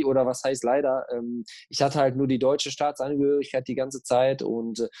irgendwie, oder was heißt leider, ich hatte halt nur die deutsche Staatsangehörigkeit die ganze Zeit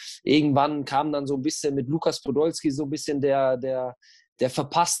und irgendwann kam dann so ein bisschen mit Lukas Podolski so ein bisschen der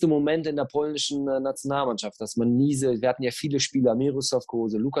verpasste Moment in der polnischen Nationalmannschaft, dass man wir hatten ja viele Spieler, Mirosław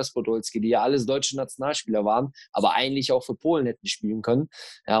Klose, Lukas Podolski, die ja alles deutsche Nationalspieler waren, aber eigentlich auch für Polen hätten spielen können.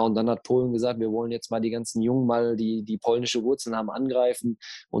 Ja, und dann hat Polen gesagt, wir wollen jetzt mal die ganzen Jungen mal, die polnische Wurzeln haben, angreifen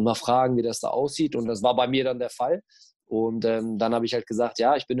und mal fragen, wie das da aussieht. Und das war bei mir dann der Fall. Und dann habe ich halt gesagt,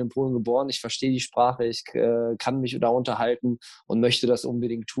 ja, ich bin in Polen geboren, ich verstehe die Sprache, ich kann mich da unterhalten und möchte das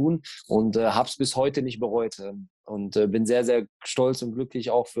unbedingt tun und habe es bis heute nicht bereut. Und bin sehr, sehr stolz und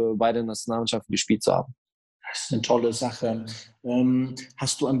glücklich, auch für beide Nationalmannschaften gespielt zu haben. Das ist eine tolle Sache.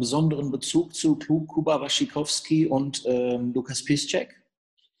 Hast du einen besonderen Bezug zu Kuba Wasikowski und Lukas Piszczek?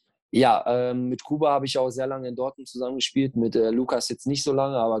 Ja, mit Kuba habe ich auch sehr lange in Dortmund zusammengespielt, mit Lukas jetzt nicht so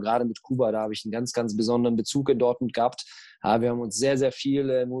lange, aber gerade mit Kuba, da habe ich einen ganz, ganz besonderen Bezug in Dortmund gehabt. Ja, wir haben uns sehr, sehr viel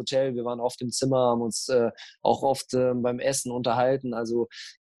im Hotel, wir waren oft im Zimmer, haben uns auch oft beim Essen unterhalten. Also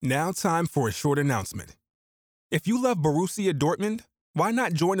Now time for a short announcement. If you love Borussia Dortmund, why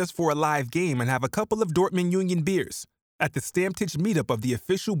not join us for a live game and have a couple of Dortmund Union beers at the Stammtisch meetup of the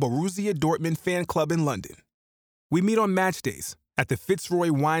official Borussia Dortmund fan club in London? We meet on match days at the Fitzroy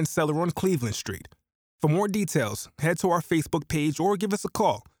Wine Cellar on Cleveland Street. For more details, head to our Facebook page or give us a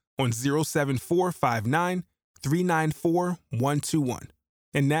call on 07459 394 121.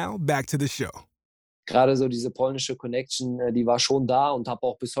 And now, back to the show. Gerade so diese polnische Connection, die war schon da und habe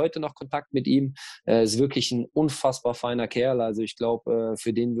auch bis heute noch Kontakt mit ihm. Ist wirklich ein unfassbar feiner Kerl. Also ich glaube,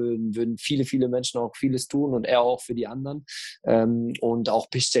 für den würden viele, viele Menschen auch vieles tun und er auch für die anderen. Und auch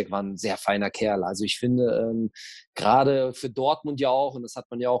Piszczek war ein sehr feiner Kerl. Also ich finde, gerade für Dortmund ja auch, und das hat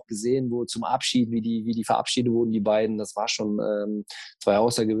man ja auch gesehen, wo zum Abschied, wie die verabschiedet wurden, die beiden, das war schon zwei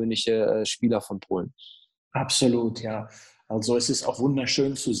außergewöhnliche Spieler von Polen. Absolut, ja. Also es ist auch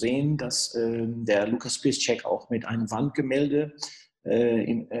wunderschön zu sehen, dass der Lukas Piszczek auch mit einem Wandgemälde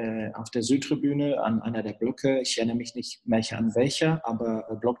auf der Südtribüne an einer der Blöcke, ich erinnere mich nicht mehr an welcher,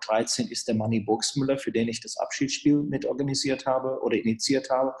 aber Block 13 ist der Manni Burgsmüller, für den ich das Abschiedsspiel mit organisiert habe oder initiiert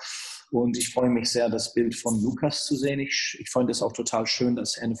habe. Und ich freue mich sehr, das Bild von Lukas zu sehen. Ich fand es auch total schön,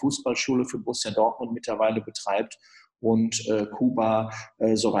 dass er eine Fußballschule für Borussia Dortmund mittlerweile betreibt. Und Kuba,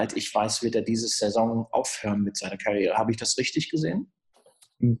 soweit ich weiß, wird er diese Saison aufhören mit seiner Karriere. Habe ich das richtig gesehen?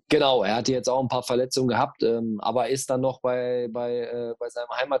 Genau, er hatte jetzt auch ein paar Verletzungen gehabt, aber ist dann noch bei seinem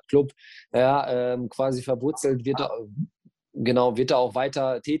Heimatclub quasi verwurzelt, wird er auch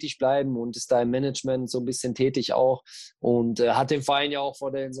weiter tätig bleiben und ist da im Management so ein bisschen tätig auch und hat den Verein ja auch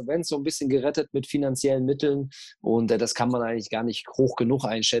vor der Insolvenz so ein bisschen gerettet mit finanziellen Mitteln und das kann man eigentlich gar nicht hoch genug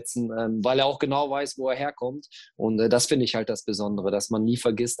einschätzen, weil er auch genau weiß, wo er herkommt und das finde ich halt das Besondere, dass man nie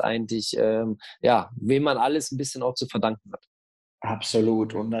vergisst eigentlich, wem man alles ein bisschen auch zu verdanken hat.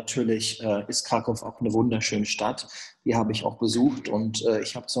 Absolut. Und natürlich ist Krakow auch eine wunderschöne Stadt. Die habe ich auch besucht und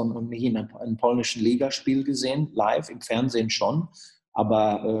ich habe so ein polnischen Ligaspiel gesehen, live im Fernsehen schon.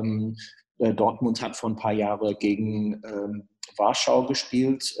 Aber Dortmund hat vor ein paar Jahren gegen Warschau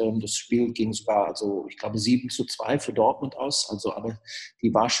gespielt. Das Spiel ging sogar, also ich glaube 7:2 für Dortmund aus. Also, aber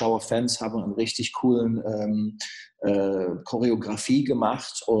die Warschauer Fans haben einen richtig coolen Choreografie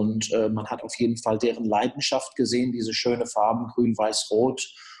gemacht und man hat auf jeden Fall deren Leidenschaft gesehen, diese schöne Farben, grün, weiß, rot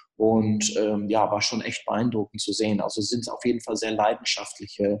und war schon echt beeindruckend zu sehen. Also sind auf jeden Fall sehr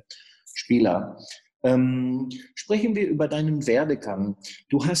leidenschaftliche Spieler. Sprechen wir über deinen Werdegang.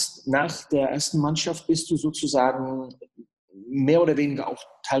 Du hast nach der ersten Mannschaft bist du sozusagen mehr oder weniger auch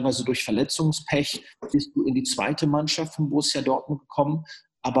teilweise durch Verletzungspech bist du in die zweite Mannschaft von Borussia Dortmund gekommen,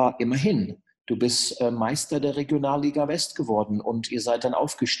 aber immerhin. Du bist Meister der Regionalliga West geworden und ihr seid dann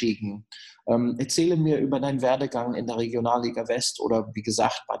aufgestiegen. Erzähle mir über deinen Werdegang in der Regionalliga West oder wie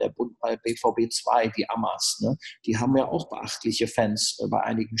gesagt bei BVB 2, die Amas. Ne? Die haben ja auch beachtliche Fans bei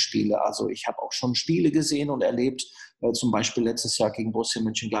einigen Spielen. Also ich habe auch schon Spiele gesehen und erlebt, zum Beispiel letztes Jahr gegen Borussia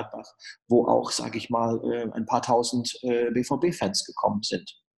Mönchengladbach, wo auch, sage ich mal, ein paar tausend BVB-Fans gekommen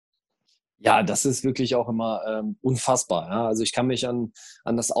sind. Ja, das ist wirklich auch immer unfassbar. Ja? Also ich kann mich an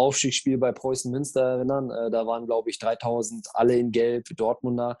das Aufstiegsspiel bei Preußen Münster erinnern. Da waren, glaube ich, 3000 alle in Gelb,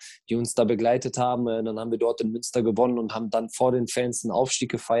 Dortmunder, die uns da begleitet haben. Dann haben wir dort in Münster gewonnen und haben dann vor den Fans den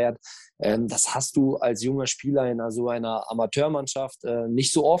Aufstieg gefeiert. Das hast du als junger Spieler in so einer Amateurmannschaft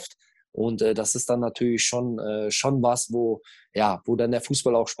nicht so oft. Und das ist dann natürlich schon was, wo dann der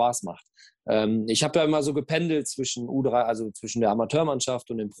Fußball auch Spaß macht. Ich habe ja immer so gependelt zwischen U3, also zwischen der Amateurmannschaft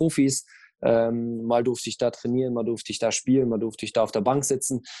und den Profis. Mal durfte ich da trainieren, mal durfte ich da spielen, mal durfte ich da auf der Bank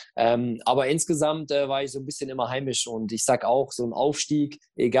sitzen. Aber insgesamt war ich so ein bisschen immer heimisch und ich sag auch, so ein Aufstieg,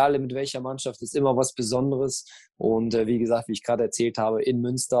 egal mit welcher Mannschaft, ist immer was Besonderes. Und wie gesagt, wie ich gerade erzählt habe, in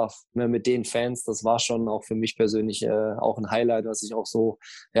Münster mit den Fans, das war schon auch für mich persönlich auch ein Highlight, was ich auch so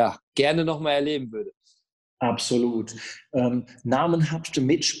gerne nochmal erleben würde. Absolut. Namenhafte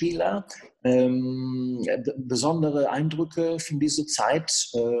Mitspieler, besondere Eindrücke von dieser Zeit.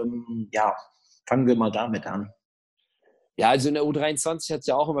 Fangen wir mal damit an. Ja, also in der U23 hat es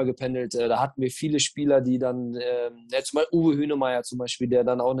ja auch immer gependelt. Da hatten wir viele Spieler, die dann, zum Beispiel Uwe Hünemeyer zum Beispiel, der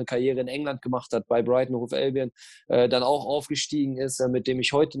dann auch eine Karriere in England gemacht hat, bei Brighton Hove Albion, dann auch aufgestiegen ist, mit dem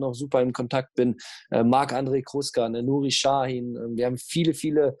ich heute noch super in Kontakt bin. Marc-André Kruska, Nuri Sahin. Wir haben viele,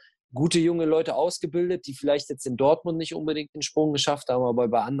 viele gute junge Leute ausgebildet, die vielleicht jetzt in Dortmund nicht unbedingt den Sprung geschafft haben, aber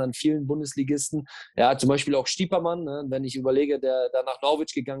bei anderen vielen Bundesligisten. Ja, zum Beispiel auch Stiepermann, ne, wenn ich überlege, der da nach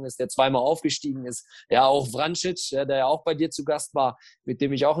Norwich gegangen ist, der zweimal aufgestiegen ist. Ja, auch Vrancic, der ja auch bei dir zu Gast war, mit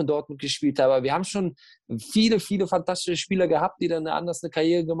dem ich auch in Dortmund gespielt habe. Aber wir haben schon viele, viele fantastische Spieler gehabt, die dann anders eine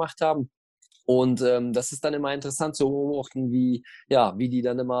Karriere gemacht haben. Und das ist dann immer interessant zu beobachten, wie die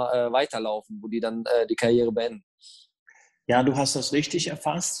dann immer weiterlaufen, wo die dann die Karriere beenden. Ja, du hast das richtig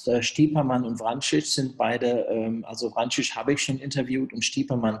erfasst. Stiepermann und Vrancic sind beide, also Vrancic habe ich schon interviewt und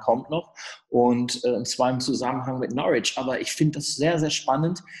Stiepermann kommt noch und zwar im Zusammenhang mit Norwich. Aber ich finde das sehr, sehr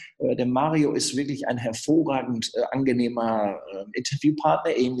spannend. Der Mario ist wirklich ein hervorragend angenehmer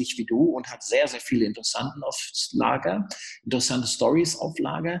Interviewpartner, ähnlich wie du, und hat sehr, sehr viele interessante Stories auf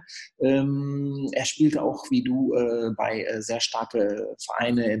Lager. Er spielt auch, wie du, bei sehr starke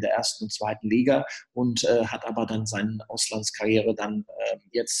Vereine in der ersten und zweiten Liga und hat aber dann seine Auslandskarriere dann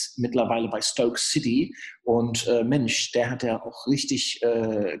jetzt mittlerweile bei Stoke City. Und Mensch, der hat ja auch richtig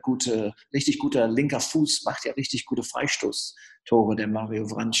guter linker Fuß, macht ja richtig gute Freistoßtore, der Mario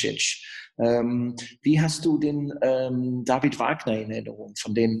Vrancic. Wie hast du den David Wagner in Erinnerung,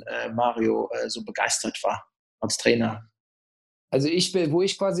 von dem Mario so begeistert war als Trainer? Also wo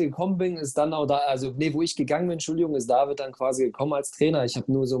ich quasi gekommen bin, ist dann auch da, also nee, wo ich gegangen bin, Entschuldigung, ist David dann quasi gekommen als Trainer. Ich habe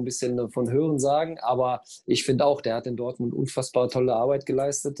nur so ein bisschen von Hören sagen, aber ich finde auch, der hat in Dortmund unfassbar tolle Arbeit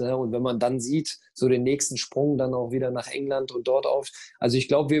geleistet. Ja, und wenn man dann sieht, so den nächsten Sprung dann auch wieder nach England und dort auf. Also ich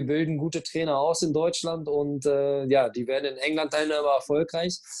glaube, wir bilden gute Trainer aus in Deutschland und ja, die werden in England teilweise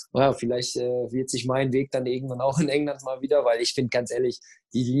erfolgreich. Ja, vielleicht wird sich mein Weg dann irgendwann auch in England mal wieder, weil ich finde ganz ehrlich,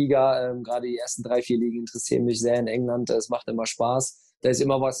 die Liga, gerade die ersten 3, 4 Ligen interessieren mich sehr in England. Es macht immer Spaß. Da ist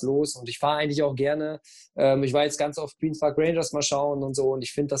immer was los und ich fahre eigentlich auch gerne. Ich war jetzt ganz oft Queen's Park Rangers mal schauen und so und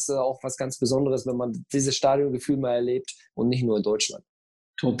ich finde das auch was ganz Besonderes, wenn man dieses Stadiongefühl mal erlebt und nicht nur in Deutschland.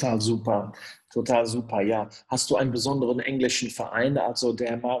 Total super, ja. Hast du einen besonderen englischen Verein? Also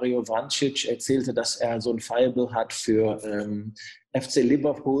der Mario Vrancic erzählte, dass er so ein Faible hat für FC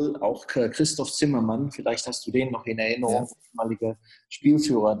Liverpool, auch Christoph Zimmermann, vielleicht hast du den noch in Ja. Erinnerung, ehemaliger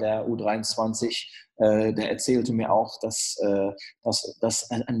Spielführer der U23, der erzählte mir auch, dass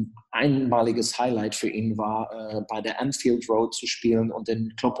das ein einmaliges Highlight für ihn war, bei der Anfield Road zu spielen und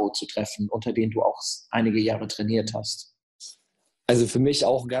den Kloppo zu treffen, unter den du auch einige Jahre trainiert hast. Also für mich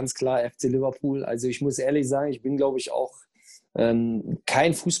auch ganz klar FC Liverpool. Also ich muss ehrlich sagen, ich bin, glaube ich, auch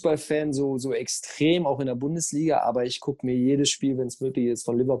kein Fußballfan so extrem, auch in der Bundesliga, aber ich gucke mir jedes Spiel, wenn es möglich ist,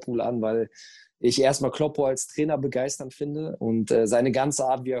 von Liverpool an, weil ich erstmal Kloppo als Trainer begeisternd finde und seine ganze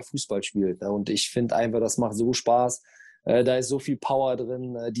Art, wie er Fußball spielt. Und ich finde einfach, das macht so Spaß. Da ist so viel Power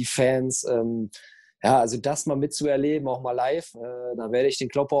drin, die Fans. Ja, also das mal mitzuerleben, auch mal live, da werde ich den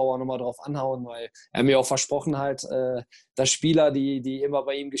Kloppo auch nochmal drauf anhauen, weil er mir auch versprochen hat, dass Spieler, die immer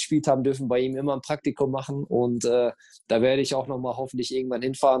bei ihm gespielt haben, dürfen bei ihm immer ein Praktikum machen und da werde ich auch nochmal hoffentlich irgendwann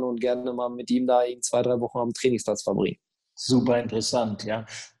hinfahren und gerne mal mit ihm da 2, 3 Wochen am Trainingsplatz verbringen. Super interessant, ja.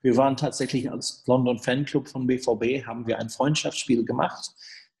 Wir waren tatsächlich als London Fanclub von BVB, haben wir ein Freundschaftsspiel gemacht,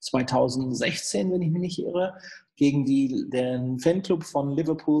 2016, wenn ich mich nicht irre, gegen den Fanclub von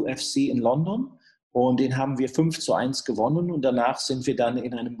Liverpool FC in London. Und den haben wir 5:1 gewonnen. Und danach sind wir dann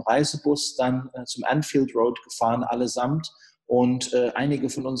in einem Reisebus dann zum Anfield Road gefahren, allesamt. Und einige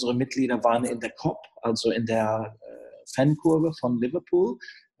von unseren Mitgliedern waren in der COP, also in der Fankurve von Liverpool.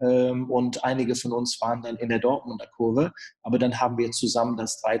 Und einige von uns waren dann in der Dortmunder Kurve. Aber dann haben wir zusammen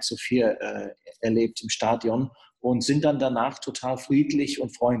das 3:4 erlebt im Stadion und sind dann danach total friedlich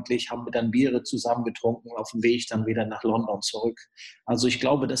und freundlich, haben wir dann Biere zusammen getrunken auf dem Weg dann wieder nach London zurück. Also ich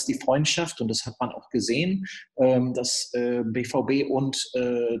glaube, dass die Freundschaft, und das hat man auch gesehen, dass BVB und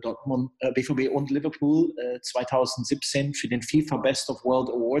Liverpool 2017 für den FIFA Best of World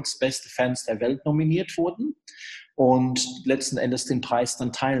Awards beste Fans der Welt nominiert wurden und letzten Endes den Preis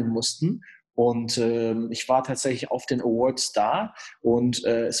dann teilen mussten. Und ich war tatsächlich auf den Awards da und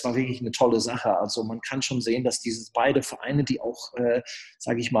es war wirklich eine tolle Sache. Also man kann schon sehen, dass diese beide Vereine, die auch,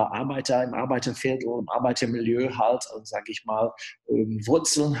 sage ich mal, Arbeiter im Arbeiterviertel und im Arbeitermilieu halt, sage ich mal,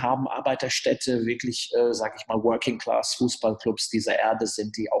 Wurzeln haben, Arbeiterstädte, wirklich, sage ich mal, Working-Class-Fußballclubs dieser Erde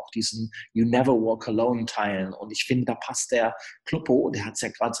sind, die auch diesen You Never Walk Alone teilen. Und ich finde, da passt der Kloppo, der hat ja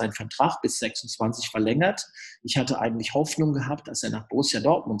gerade seinen Vertrag bis 26 verlängert. Ich hatte eigentlich Hoffnung gehabt, dass er nach Borussia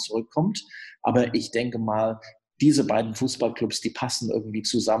Dortmund zurückkommt. Aber ich denke mal, diese beiden Fußballclubs, die passen irgendwie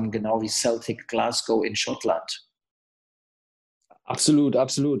zusammen, genau wie Celtic Glasgow in Schottland. Absolut,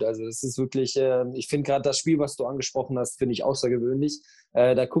 absolut. Also es ist wirklich, ich finde gerade das Spiel, was du angesprochen hast, finde ich außergewöhnlich.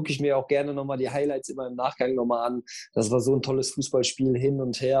 Da gucke ich mir auch gerne nochmal die Highlights immer im Nachgang nochmal an. Das war so ein tolles Fußballspiel hin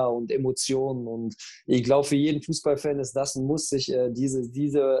und her und Emotionen. Und ich glaube, für jeden Fußballfan ist das ein Muss, sich diese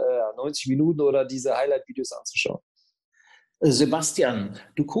 90 Minuten oder diese Highlight-Videos anzuschauen. Sebastian,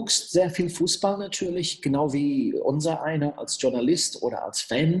 du guckst sehr viel Fußball natürlich, genau wie unser einer als Journalist oder als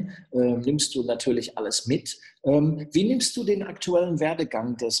Fan, nimmst du natürlich alles mit. Wie nimmst du den aktuellen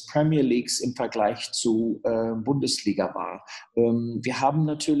Werdegang des Premier Leagues im Vergleich zu Bundesliga wahr? Wir haben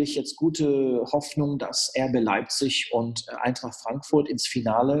natürlich jetzt gute Hoffnung, dass RB Leipzig und Eintracht Frankfurt ins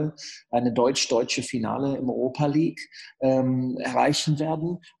Finale, eine deutsch-deutsche Finale im Europa League erreichen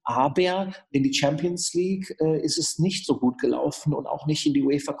werden. Aber in die Champions League ist es nicht so gut gelaufen und auch nicht in die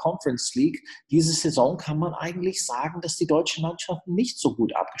UEFA Conference League. Diese Saison kann man eigentlich sagen, dass die deutschen Mannschaften nicht so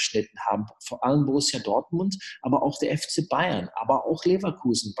gut abgeschnitten haben. Vor allem Borussia Dortmund, aber auch der FC Bayern, aber auch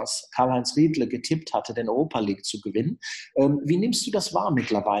Leverkusen, was Karl-Heinz Riedle getippt hatte, den Europa League zu gewinnen. Wie nimmst du das wahr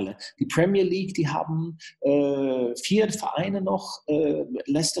mittlerweile? Die Premier League, die haben 4 Vereine noch.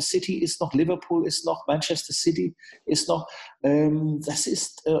 Leicester City ist noch, Liverpool ist noch, Manchester City ist noch. Das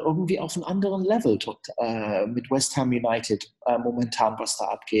ist irgendwie auf einem anderen Level mit West Ham United momentan, was da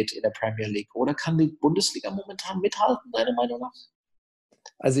abgeht in der Premier League. Oder kann die Bundesliga momentan mithalten, deiner Meinung nach?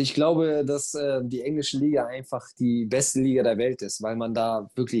 Also ich glaube, dass die englische Liga einfach die beste Liga der Welt ist, weil man da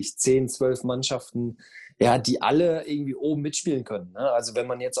wirklich 10, 12 Mannschaften, ja, die alle irgendwie oben mitspielen können. Ne? Also wenn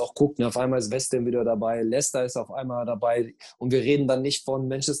man jetzt auch guckt, auf einmal ist West Ham wieder dabei, Leicester ist auf einmal dabei und wir reden dann nicht von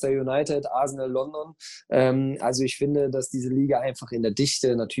Manchester United, Arsenal, London. Also ich finde, dass diese Liga einfach in der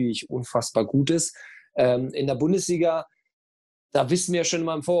Dichte natürlich unfassbar gut ist. In der Bundesliga, da wissen wir schon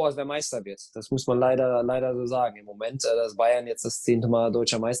immer im Voraus, wer Meister wird. Das muss man leider so sagen. Im Moment, dass Bayern jetzt das 10. Mal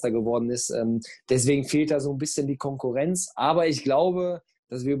deutscher Meister geworden ist. Deswegen fehlt da so ein bisschen die Konkurrenz. Aber ich glaube,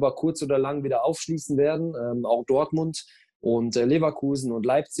 dass wir über kurz oder lang wieder aufschließen werden. Auch Dortmund und Leverkusen und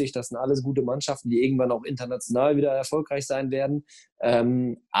Leipzig, das sind alles gute Mannschaften, die irgendwann auch international wieder erfolgreich sein werden.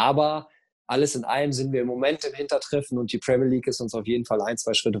 Aber alles in allem sind wir im Moment im Hintertreffen und die Premier League ist uns auf jeden Fall 1,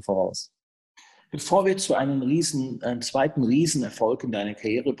 2 Schritte voraus. Bevor wir zu einem zweiten Riesenerfolg in deiner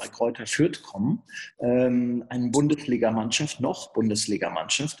Karriere bei Greuther Fürth kommen, eine Bundesligamannschaft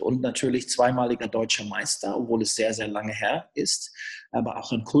und natürlich zweimaliger deutscher Meister, obwohl es sehr, sehr lange her ist, aber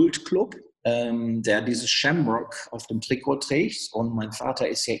auch ein Kultclub, der dieses Shamrock auf dem Trikot trägt. Und mein Vater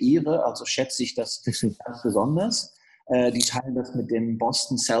ist ja Ire, also schätze ich das ganz besonders. Die teilen das mit den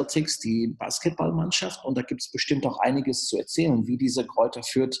Boston Celtics, die Basketballmannschaft. Und da gibt es bestimmt auch einiges zu erzählen, wie diese Greuther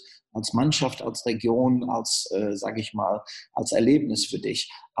Fürth als Mannschaft, als Region, sage ich mal, als Erlebnis für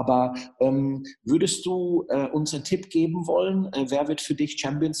dich. Aber würdest du uns einen Tipp geben wollen? Wer wird für dich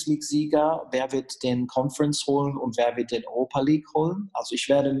Champions League-Sieger? Wer wird den Conference holen und wer wird den Europa League holen? Also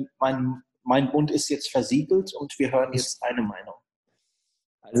mein Bund ist jetzt versiegelt und wir hören jetzt eine Meinung.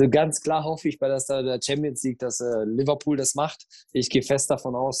 Also ganz klar hoffe ich bei der Champions League, dass Liverpool das macht. Ich gehe fest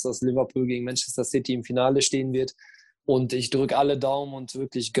davon aus, dass Liverpool gegen Manchester City im Finale stehen wird. Und ich drücke alle Daumen und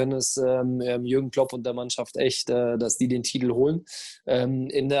wirklich gönne es Jürgen Klopp und der Mannschaft echt, dass die den Titel holen.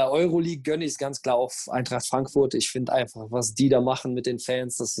 In der Euroleague gönne ich es ganz klar auf Eintracht Frankfurt. Ich finde einfach, was die da machen mit den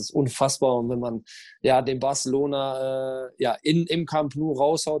Fans, das ist unfassbar. Und wenn man ja den Barcelona im Camp Nou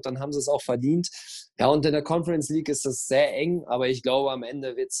raushaut, dann haben sie es auch verdient. Ja, und in der Conference League ist das sehr eng, aber ich glaube, am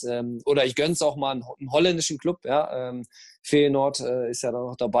Ende wird es, oder ich gönne es auch mal einem holländischen Club, ja. Feyenoord ist ja da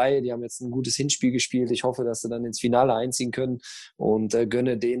noch dabei, die haben jetzt ein gutes Hinspiel gespielt. Ich hoffe, dass sie dann ins Finale einziehen können und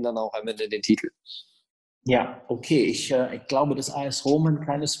gönne denen dann auch am Ende den Titel. Ja, okay. Ich glaube, dass AS Rom ein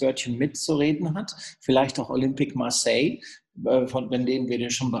kleines Wörtchen mitzureden hat. Vielleicht auch Olympique Marseille, von denen wir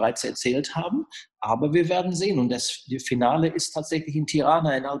dir schon bereits erzählt haben. Aber wir werden sehen. Und das Finale ist tatsächlich in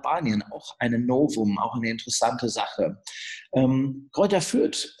Tirana in Albanien. Auch ein Novum, auch eine interessante Sache. Greuther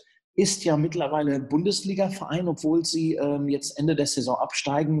Fürth ist ja mittlerweile ein Bundesliga-Verein, obwohl sie jetzt Ende der Saison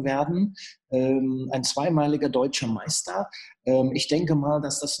absteigen werden. Ein zweimaliger deutscher Meister. Ich denke mal,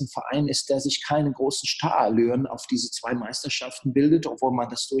 dass das ein Verein ist, der sich keine großen Starallüren auf diese 2 Meisterschaften bildet, obwohl man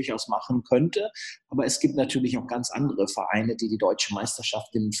das durchaus machen könnte. Aber es gibt natürlich auch ganz andere Vereine, die die deutsche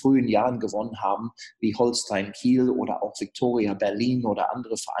Meisterschaft in den frühen Jahren gewonnen haben, wie Holstein Kiel oder auch Viktoria Berlin oder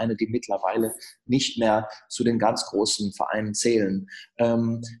andere Vereine, die mittlerweile nicht mehr zu den ganz großen Vereinen zählen.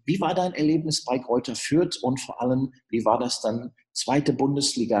 Wie war dein Erlebnis bei Greuther Fürth und vor allem, wie war das dann, zweite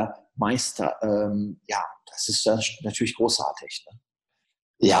Bundesliga-Meister? Das ist natürlich großartig.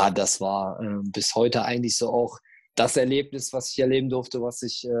 Ne? Ja, das war bis heute eigentlich so auch das Erlebnis, was ich erleben durfte, was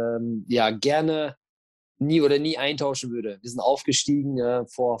ich gerne nie eintauschen würde. Wir sind aufgestiegen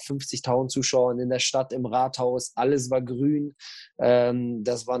vor 50.000 Zuschauern in der Stadt, im Rathaus. Alles war grün.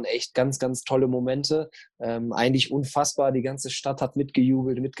 Das waren echt ganz, ganz tolle Momente. Eigentlich unfassbar. Die ganze Stadt hat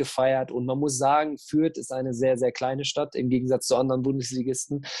mitgejubelt, mitgefeiert. Und man muss sagen, Fürth ist eine sehr, sehr kleine Stadt im Gegensatz zu anderen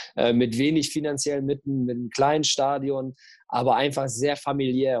Bundesligisten mit wenig finanziellen Mitteln, mit einem kleinen Stadion. aber einfach sehr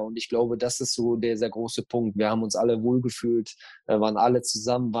familiär. Und ich glaube, das ist so der sehr große Punkt. Wir haben uns alle wohlgefühlt, waren alle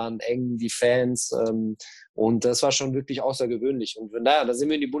zusammen, waren eng, die Fans. Und das war schon wirklich außergewöhnlich. Und naja, da sind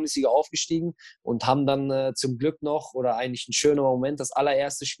wir in die Bundesliga aufgestiegen und haben dann zum Glück noch, oder eigentlich ein schöner Moment, das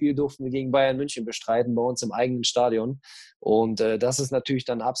allererste Spiel durften wir gegen Bayern München bestreiten, bei uns im eigenen Stadion. Und das ist natürlich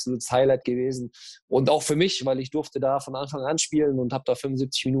dann ein absolutes Highlight gewesen. Und auch für mich, weil ich durfte da von Anfang an spielen und habe da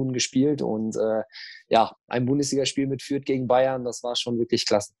 75 Minuten gespielt. Und ja, ein Bundesligaspiel mit Fürth gegen Bayern, das war schon wirklich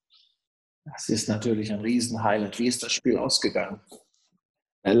klasse. Das ist natürlich ein Riesen-Highlight. Wie ist das Spiel ausgegangen?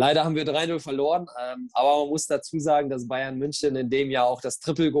 Leider haben wir 3-0 verloren, aber man muss dazu sagen, dass Bayern München in dem Jahr auch das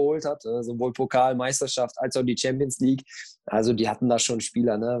Triple geholt hat, sowohl Pokal, Meisterschaft als auch die Champions League. Also die hatten da schon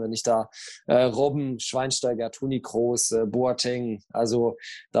Spieler, ne? Wenn ich da Robben, Schweinsteiger, Toni Kroos, Boateng, also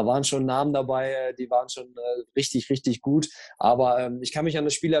da waren schon Namen dabei, die waren schon richtig, richtig gut. Aber ich kann mich an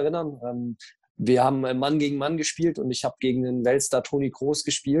das Spiel erinnern. Wir haben Mann gegen Mann gespielt und ich habe gegen den Weltstar Toni Kroos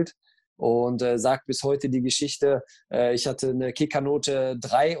gespielt. Und sagt bis heute die Geschichte, ich hatte eine Kickernote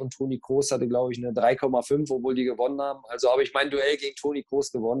 3 und Toni Kroos hatte, glaube ich, eine 3,5, obwohl die gewonnen haben. Also habe ich mein Duell gegen Toni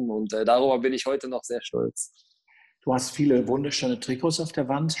Kroos gewonnen und darüber bin ich heute noch sehr stolz. Du hast viele wunderschöne Trikots auf der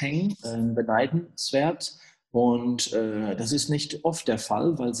Wand hängen, beneidenswert. Und das ist nicht oft der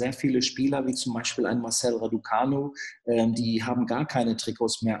Fall, weil sehr viele Spieler, wie zum Beispiel ein Marcel Raducanu, die haben gar keine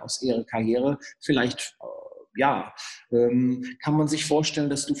Trikots mehr aus ihrer Karriere. Vielleicht ja, kann man sich vorstellen,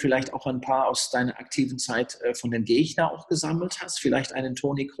 dass du vielleicht auch ein paar aus deiner aktiven Zeit von den Gegnern auch gesammelt hast? Vielleicht einen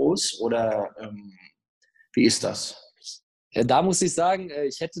Toni Kroos oder wie ist das? Da muss ich sagen,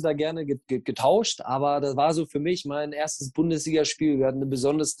 ich hätte da gerne getauscht, aber das war so für mich mein erstes Bundesligaspiel. Wir hatten ein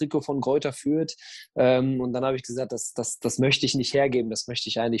besonderes Trikot von Greuther Fürth und dann habe ich gesagt, das möchte ich nicht hergeben, das möchte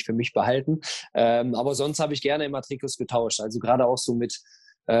ich eigentlich für mich behalten. Aber sonst habe ich gerne immer Trikots getauscht, also gerade auch so mit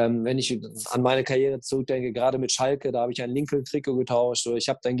wenn ich an meine Karriere zurückdenke, gerade mit Schalke, da habe ich ein Lincoln-Trikot getauscht. Oder ich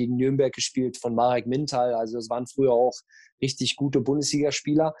habe dann gegen Nürnberg gespielt von Marek Mintal. Also das waren früher auch richtig gute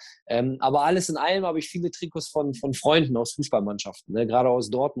Bundesligaspieler. Aber alles in allem habe ich viele Trikots von Freunden aus Fußballmannschaften. Ne? Gerade aus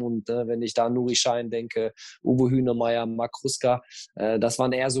Dortmund, wenn ich da an Nuri Sahin denke, Uwe Hühnemeier, Mark Kruska. Das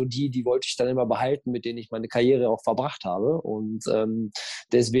waren eher so die wollte ich dann immer behalten, mit denen ich meine Karriere auch verbracht habe. Und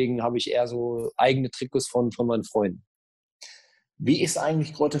deswegen habe ich eher so eigene Trikots von meinen Freunden. Wie ist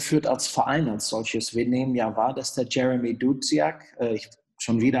eigentlich Greuther Fürth als Verein als solches? Wir nehmen ja wahr, dass der Jeremy Duziak,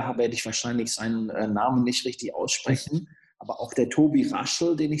 schon wieder werde ich wahrscheinlich seinen Namen nicht richtig aussprechen, aber auch der Tobi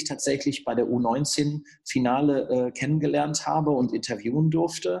Raschel, den ich tatsächlich bei der U19-Finale kennengelernt habe und interviewen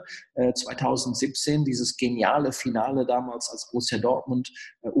durfte. 2017, dieses geniale Finale damals als Borussia Dortmund,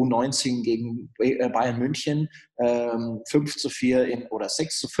 U19 gegen Bayern München, 5-4 oder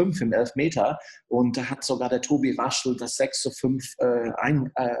 6-5 im Elfmeter. Und da hat sogar der Tobi Raschel das 6-5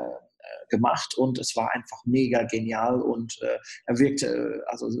 gemacht und es war einfach mega genial und er wirkte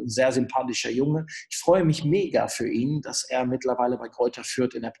also ein sehr sympathischer Junge. Ich freue mich mega für ihn, dass er mittlerweile bei Greuther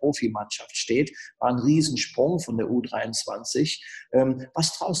Fürth in der Profimannschaft steht. War ein Riesensprung von der U23.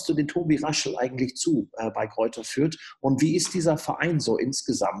 Was traust du den Tobi Raschel eigentlich zu bei Greuther Fürth und wie ist dieser Verein so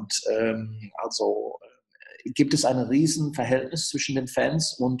insgesamt? Gibt es ein Riesenverhältnis zwischen den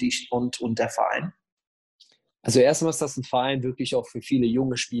Fans und der Verein? Also erstmal ist das ein Verein wirklich auch für viele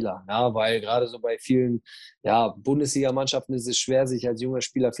junge Spieler, ja, weil gerade so bei vielen Bundesligamannschaften ist es schwer, sich als junger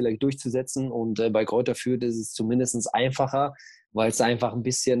Spieler vielleicht durchzusetzen und bei Greuther Fürth ist es zumindest einfacher, weil es einfach ein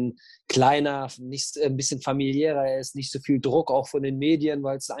bisschen kleiner, ein bisschen familiärer ist, nicht so viel Druck auch von den Medien,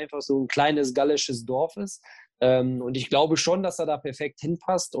 weil es einfach so ein kleines gallisches Dorf ist. Und ich glaube schon, dass er da perfekt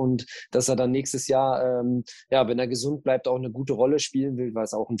hinpasst und dass er dann nächstes Jahr, wenn er gesund bleibt, auch eine gute Rolle spielen will, weil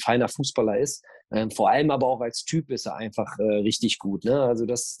es auch ein feiner Fußballer ist. Vor allem aber auch als Typ ist er einfach richtig gut. Ne? Also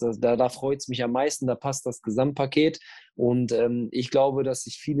da freut es mich am meisten, da passt das Gesamtpaket. Und ich glaube, dass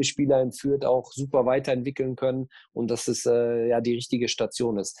sich viele Spieler in Fürth auch super weiterentwickeln können und dass es die richtige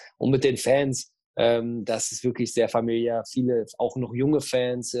Station ist. Und mit den Fans, das ist wirklich sehr familiär. Viele, auch noch junge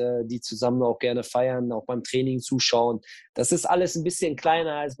Fans, die zusammen auch gerne feiern, auch beim Training zuschauen. Das ist alles ein bisschen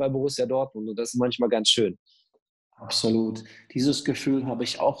kleiner als bei Borussia Dortmund und das ist manchmal ganz schön. Absolut. Dieses Gefühl habe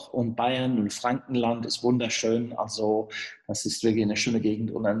ich auch. Und Bayern und Frankenland ist wunderschön. Also das ist wirklich eine schöne Gegend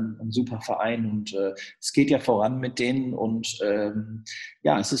und ein super Verein. Und es geht ja voran mit denen. Und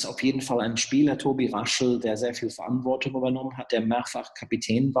es ist auf jeden Fall ein Spieler, Tobi Raschel, der sehr viel Verantwortung übernommen hat, der mehrfach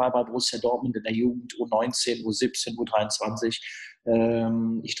Kapitän war bei Borussia Dortmund in der Jugend, U19, U17, U23.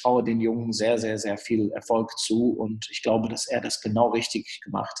 Ich traue den Jungen sehr, sehr, sehr viel Erfolg zu. Und ich glaube, dass er das genau richtig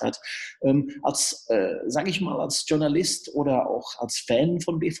gemacht hat. Als Journalist oder auch als Fan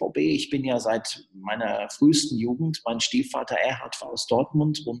von BVB, ich bin ja seit meiner frühesten Jugend, mein Stiefvater Erhard war aus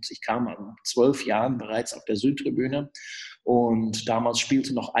Dortmund und ich kam an 12 Jahren bereits auf der Südtribüne Und damals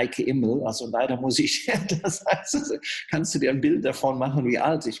spielte noch Eike Immel. Also leider muss ich, das heißt, kannst du dir ein Bild davon machen, wie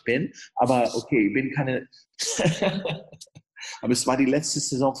alt ich bin. Aber okay, ich bin keine... Aber es war die letzte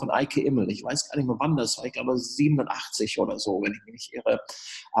Saison von Eike Immel. Ich weiß gar nicht mehr, wann das war. Ich glaube 87 oder so, wenn ich mich nicht irre.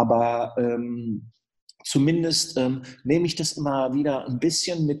 Aber zumindest nehme ich das immer wieder ein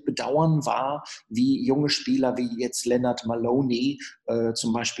bisschen mit Bedauern wahr, wie junge Spieler wie jetzt Leonard Maloney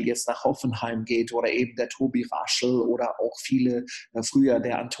zum Beispiel jetzt nach Hoffenheim geht oder eben der Tobi Raschel oder auch viele früher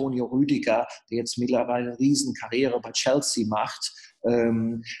der Antonio Rüdiger, der jetzt mittlerweile eine Riesenkarriere bei Chelsea macht.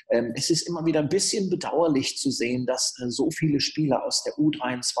 Es ist immer wieder ein bisschen bedauerlich zu sehen, dass so viele Spieler aus der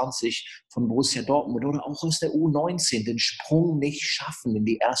U23 von Borussia Dortmund oder auch aus der U19 den Sprung nicht schaffen in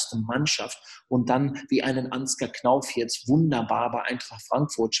die erste Mannschaft und dann wie einen Ansgar Knauf jetzt wunderbar bei Eintracht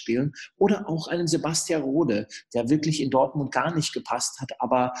Frankfurt spielen oder auch einen Sebastian Rode, der wirklich in Dortmund gar nicht gepasst hat,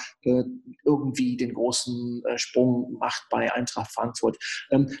 aber irgendwie den großen Sprung macht bei Eintracht Frankfurt.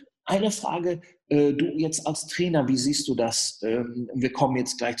 Eine Frage, du jetzt als Trainer, wie siehst du das? Wir kommen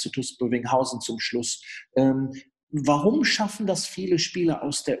jetzt gleich zu TuS Bövinghausen zum Schluss. Warum schaffen das viele Spieler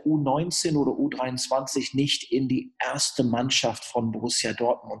aus der U19 oder U23 nicht in die erste Mannschaft von Borussia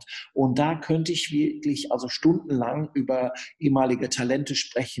Dortmund? Und da könnte ich wirklich also stundenlang über ehemalige Talente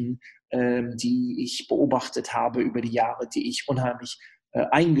sprechen, die ich beobachtet habe über die Jahre, die ich unheimlich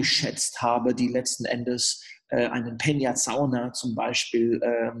eingeschätzt habe, die letzten Endes einen Peña Zauna zum Beispiel.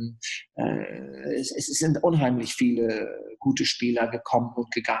 Es sind unheimlich viele gute Spieler gekommen und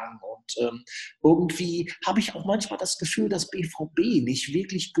gegangen. Und irgendwie habe ich auch manchmal das Gefühl, dass BVB nicht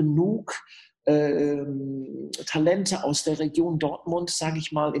wirklich genug Talente aus der Region Dortmund, sage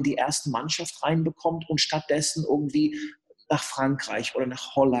ich mal, in die erste Mannschaft reinbekommt und stattdessen irgendwie nach Frankreich oder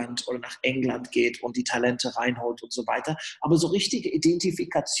nach Holland oder nach England geht und die Talente reinholt und so weiter. Aber so richtige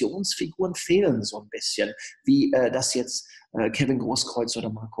Identifikationsfiguren fehlen so ein bisschen, wie das jetzt Kevin Großkreuz oder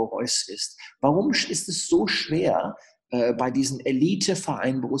Marco Reus ist. Warum ist es so schwer, bei diesen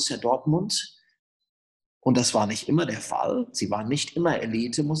Elitevereinen Borussia Dortmund, und das war nicht immer der Fall, sie waren nicht immer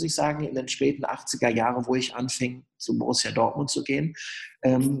Elite, muss ich sagen, in den späten 80er Jahren, wo ich anfing, zu Borussia Dortmund zu gehen.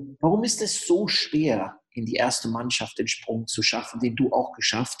 Warum ist es so schwer, in die erste Mannschaft den Sprung zu schaffen, den du auch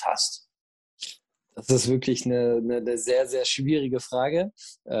geschafft hast? Das ist wirklich eine sehr, sehr schwierige Frage.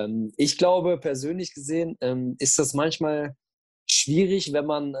 Ich glaube, persönlich gesehen, ist das manchmal schwierig, wenn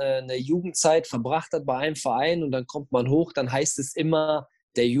man eine Jugendzeit verbracht hat bei einem Verein und dann kommt man hoch, dann heißt es immer,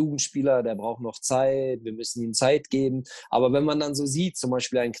 der Jugendspieler, der braucht noch Zeit, wir müssen ihm Zeit geben. Aber wenn man dann so sieht, zum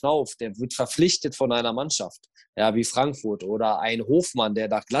Beispiel ein Knauf, der wird verpflichtet von einer Mannschaft, ja, wie Frankfurt, oder ein Hofmann, der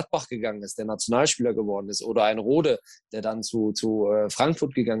nach Gladbach gegangen ist, der Nationalspieler geworden ist, oder ein Rode, der dann zu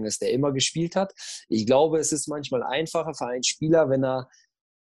Frankfurt gegangen ist, der immer gespielt hat. Ich glaube, es ist manchmal einfacher für einen Spieler, wenn er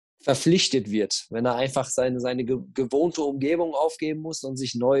verpflichtet wird, wenn er einfach seine gewohnte Umgebung aufgeben muss und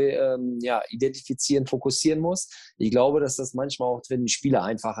sich neu identifizieren, fokussieren muss. Ich glaube, dass das manchmal auch für den Spieler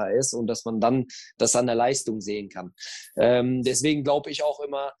einfacher ist und dass man dann das an der Leistung sehen kann. Deswegen glaube ich auch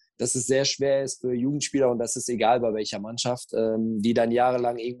immer, dass es sehr schwer ist für Jugendspieler, und das ist egal bei welcher Mannschaft, die dann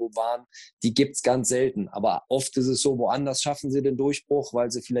jahrelang irgendwo waren, die gibt es ganz selten. Aber oft ist es so, woanders schaffen sie den Durchbruch,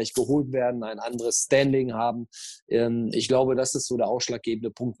 weil sie vielleicht geholt werden, ein anderes Standing haben. Ich glaube, das ist so der ausschlaggebende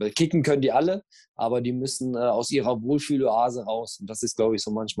Punkt. Weil kicken können die alle, aber die müssen aus ihrer Wohlfühloase raus. Und das ist, glaube ich,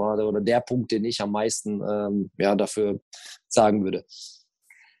 so manchmal oder der Punkt, den ich am meisten dafür sagen würde.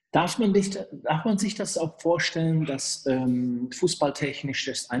 Darf man sich das auch vorstellen, dass fußballtechnisch,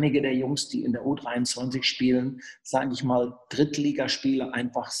 dass einige der Jungs, die in der U23 spielen, sage ich mal, Drittligaspieler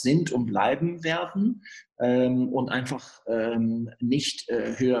einfach sind und bleiben werden und einfach nicht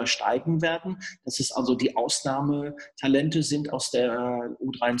höher steigen werden? Dass es also die Ausnahmetalente sind aus der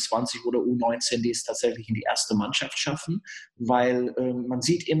U23 oder U19, die es tatsächlich in die erste Mannschaft schaffen? Weil man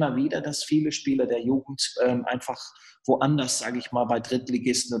sieht immer wieder, dass viele Spieler der Jugend einfach woanders, sage ich mal, bei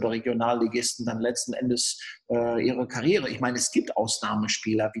Drittligisten oder Regionalligisten dann letzten Endes ihre Karriere. Ich meine, es gibt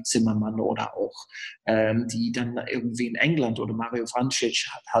Ausnahmespieler wie Zimmermann oder auch, die dann irgendwie in England oder Mario Vrancic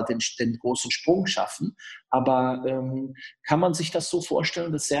halt den großen Sprung schaffen. Aber kann man sich das so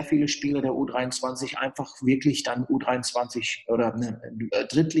vorstellen, dass sehr viele Spieler der U23 einfach wirklich dann U23 oder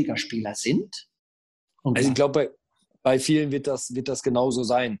Drittligaspieler sind? Also ich glaube, bei vielen wird das genauso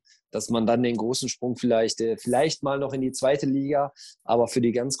sein, dass man dann den großen Sprung vielleicht mal noch in die zweite Liga, aber für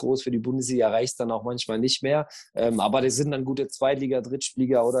die Bundesliga reicht es dann auch manchmal nicht mehr. Aber das sind dann gute Zweitliga-,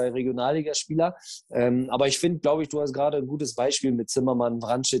 Drittliga- oder Regionalligaspieler. Aber ich finde, glaube ich, du hast gerade ein gutes Beispiel mit Zimmermann,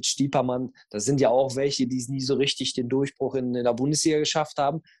 Vrancic, Stiepermann. Das sind ja auch welche, die nie so richtig den Durchbruch in der Bundesliga geschafft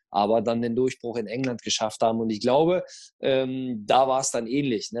haben. aber dann den Durchbruch in England geschafft haben. Und ich glaube, da war es dann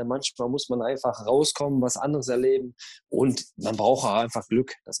ähnlich. Ne? Manchmal muss man einfach rauskommen, was anderes erleben und man braucht auch einfach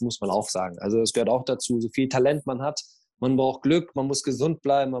Glück, das muss man auch sagen. Also das gehört auch dazu, so viel Talent man hat. Man braucht Glück, man muss gesund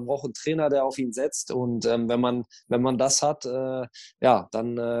bleiben, man braucht einen Trainer, der auf ihn setzt. Und wenn man das hat, dann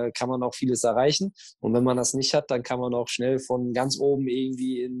kann man auch vieles erreichen. Und wenn man das nicht hat, dann kann man auch schnell von ganz oben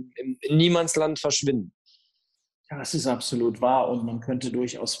irgendwie in Niemandsland verschwinden. Ja, das ist absolut wahr und man könnte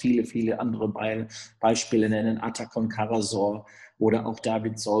durchaus viele, viele andere Beispiele nennen. Atakon Karasor oder auch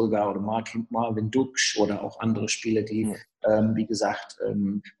David Solga oder Marvin Duksch oder auch andere Spieler, die, wie gesagt,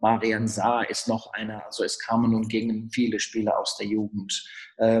 Marian Saar ist noch einer. Also es kamen und gingen viele Spieler aus der Jugend.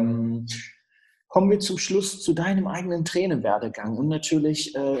 Kommen wir zum Schluss zu deinem eigenen Trainerwerdegang. Und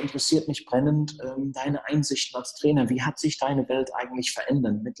natürlich interessiert mich brennend deine Einsichten als Trainer. Wie hat sich deine Welt eigentlich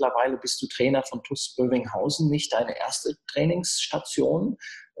verändert? Mittlerweile bist du Trainer von TuS Bövinghausen, nicht deine erste Trainingsstation.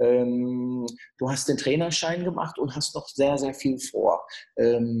 Du hast den Trainerschein gemacht und hast noch sehr, sehr viel vor. Doch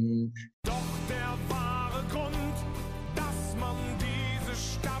der wahre Grund, dass man diese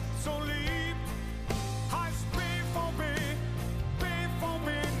Stadt so liebt, heißt BVB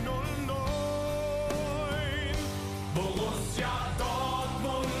 09. Borussia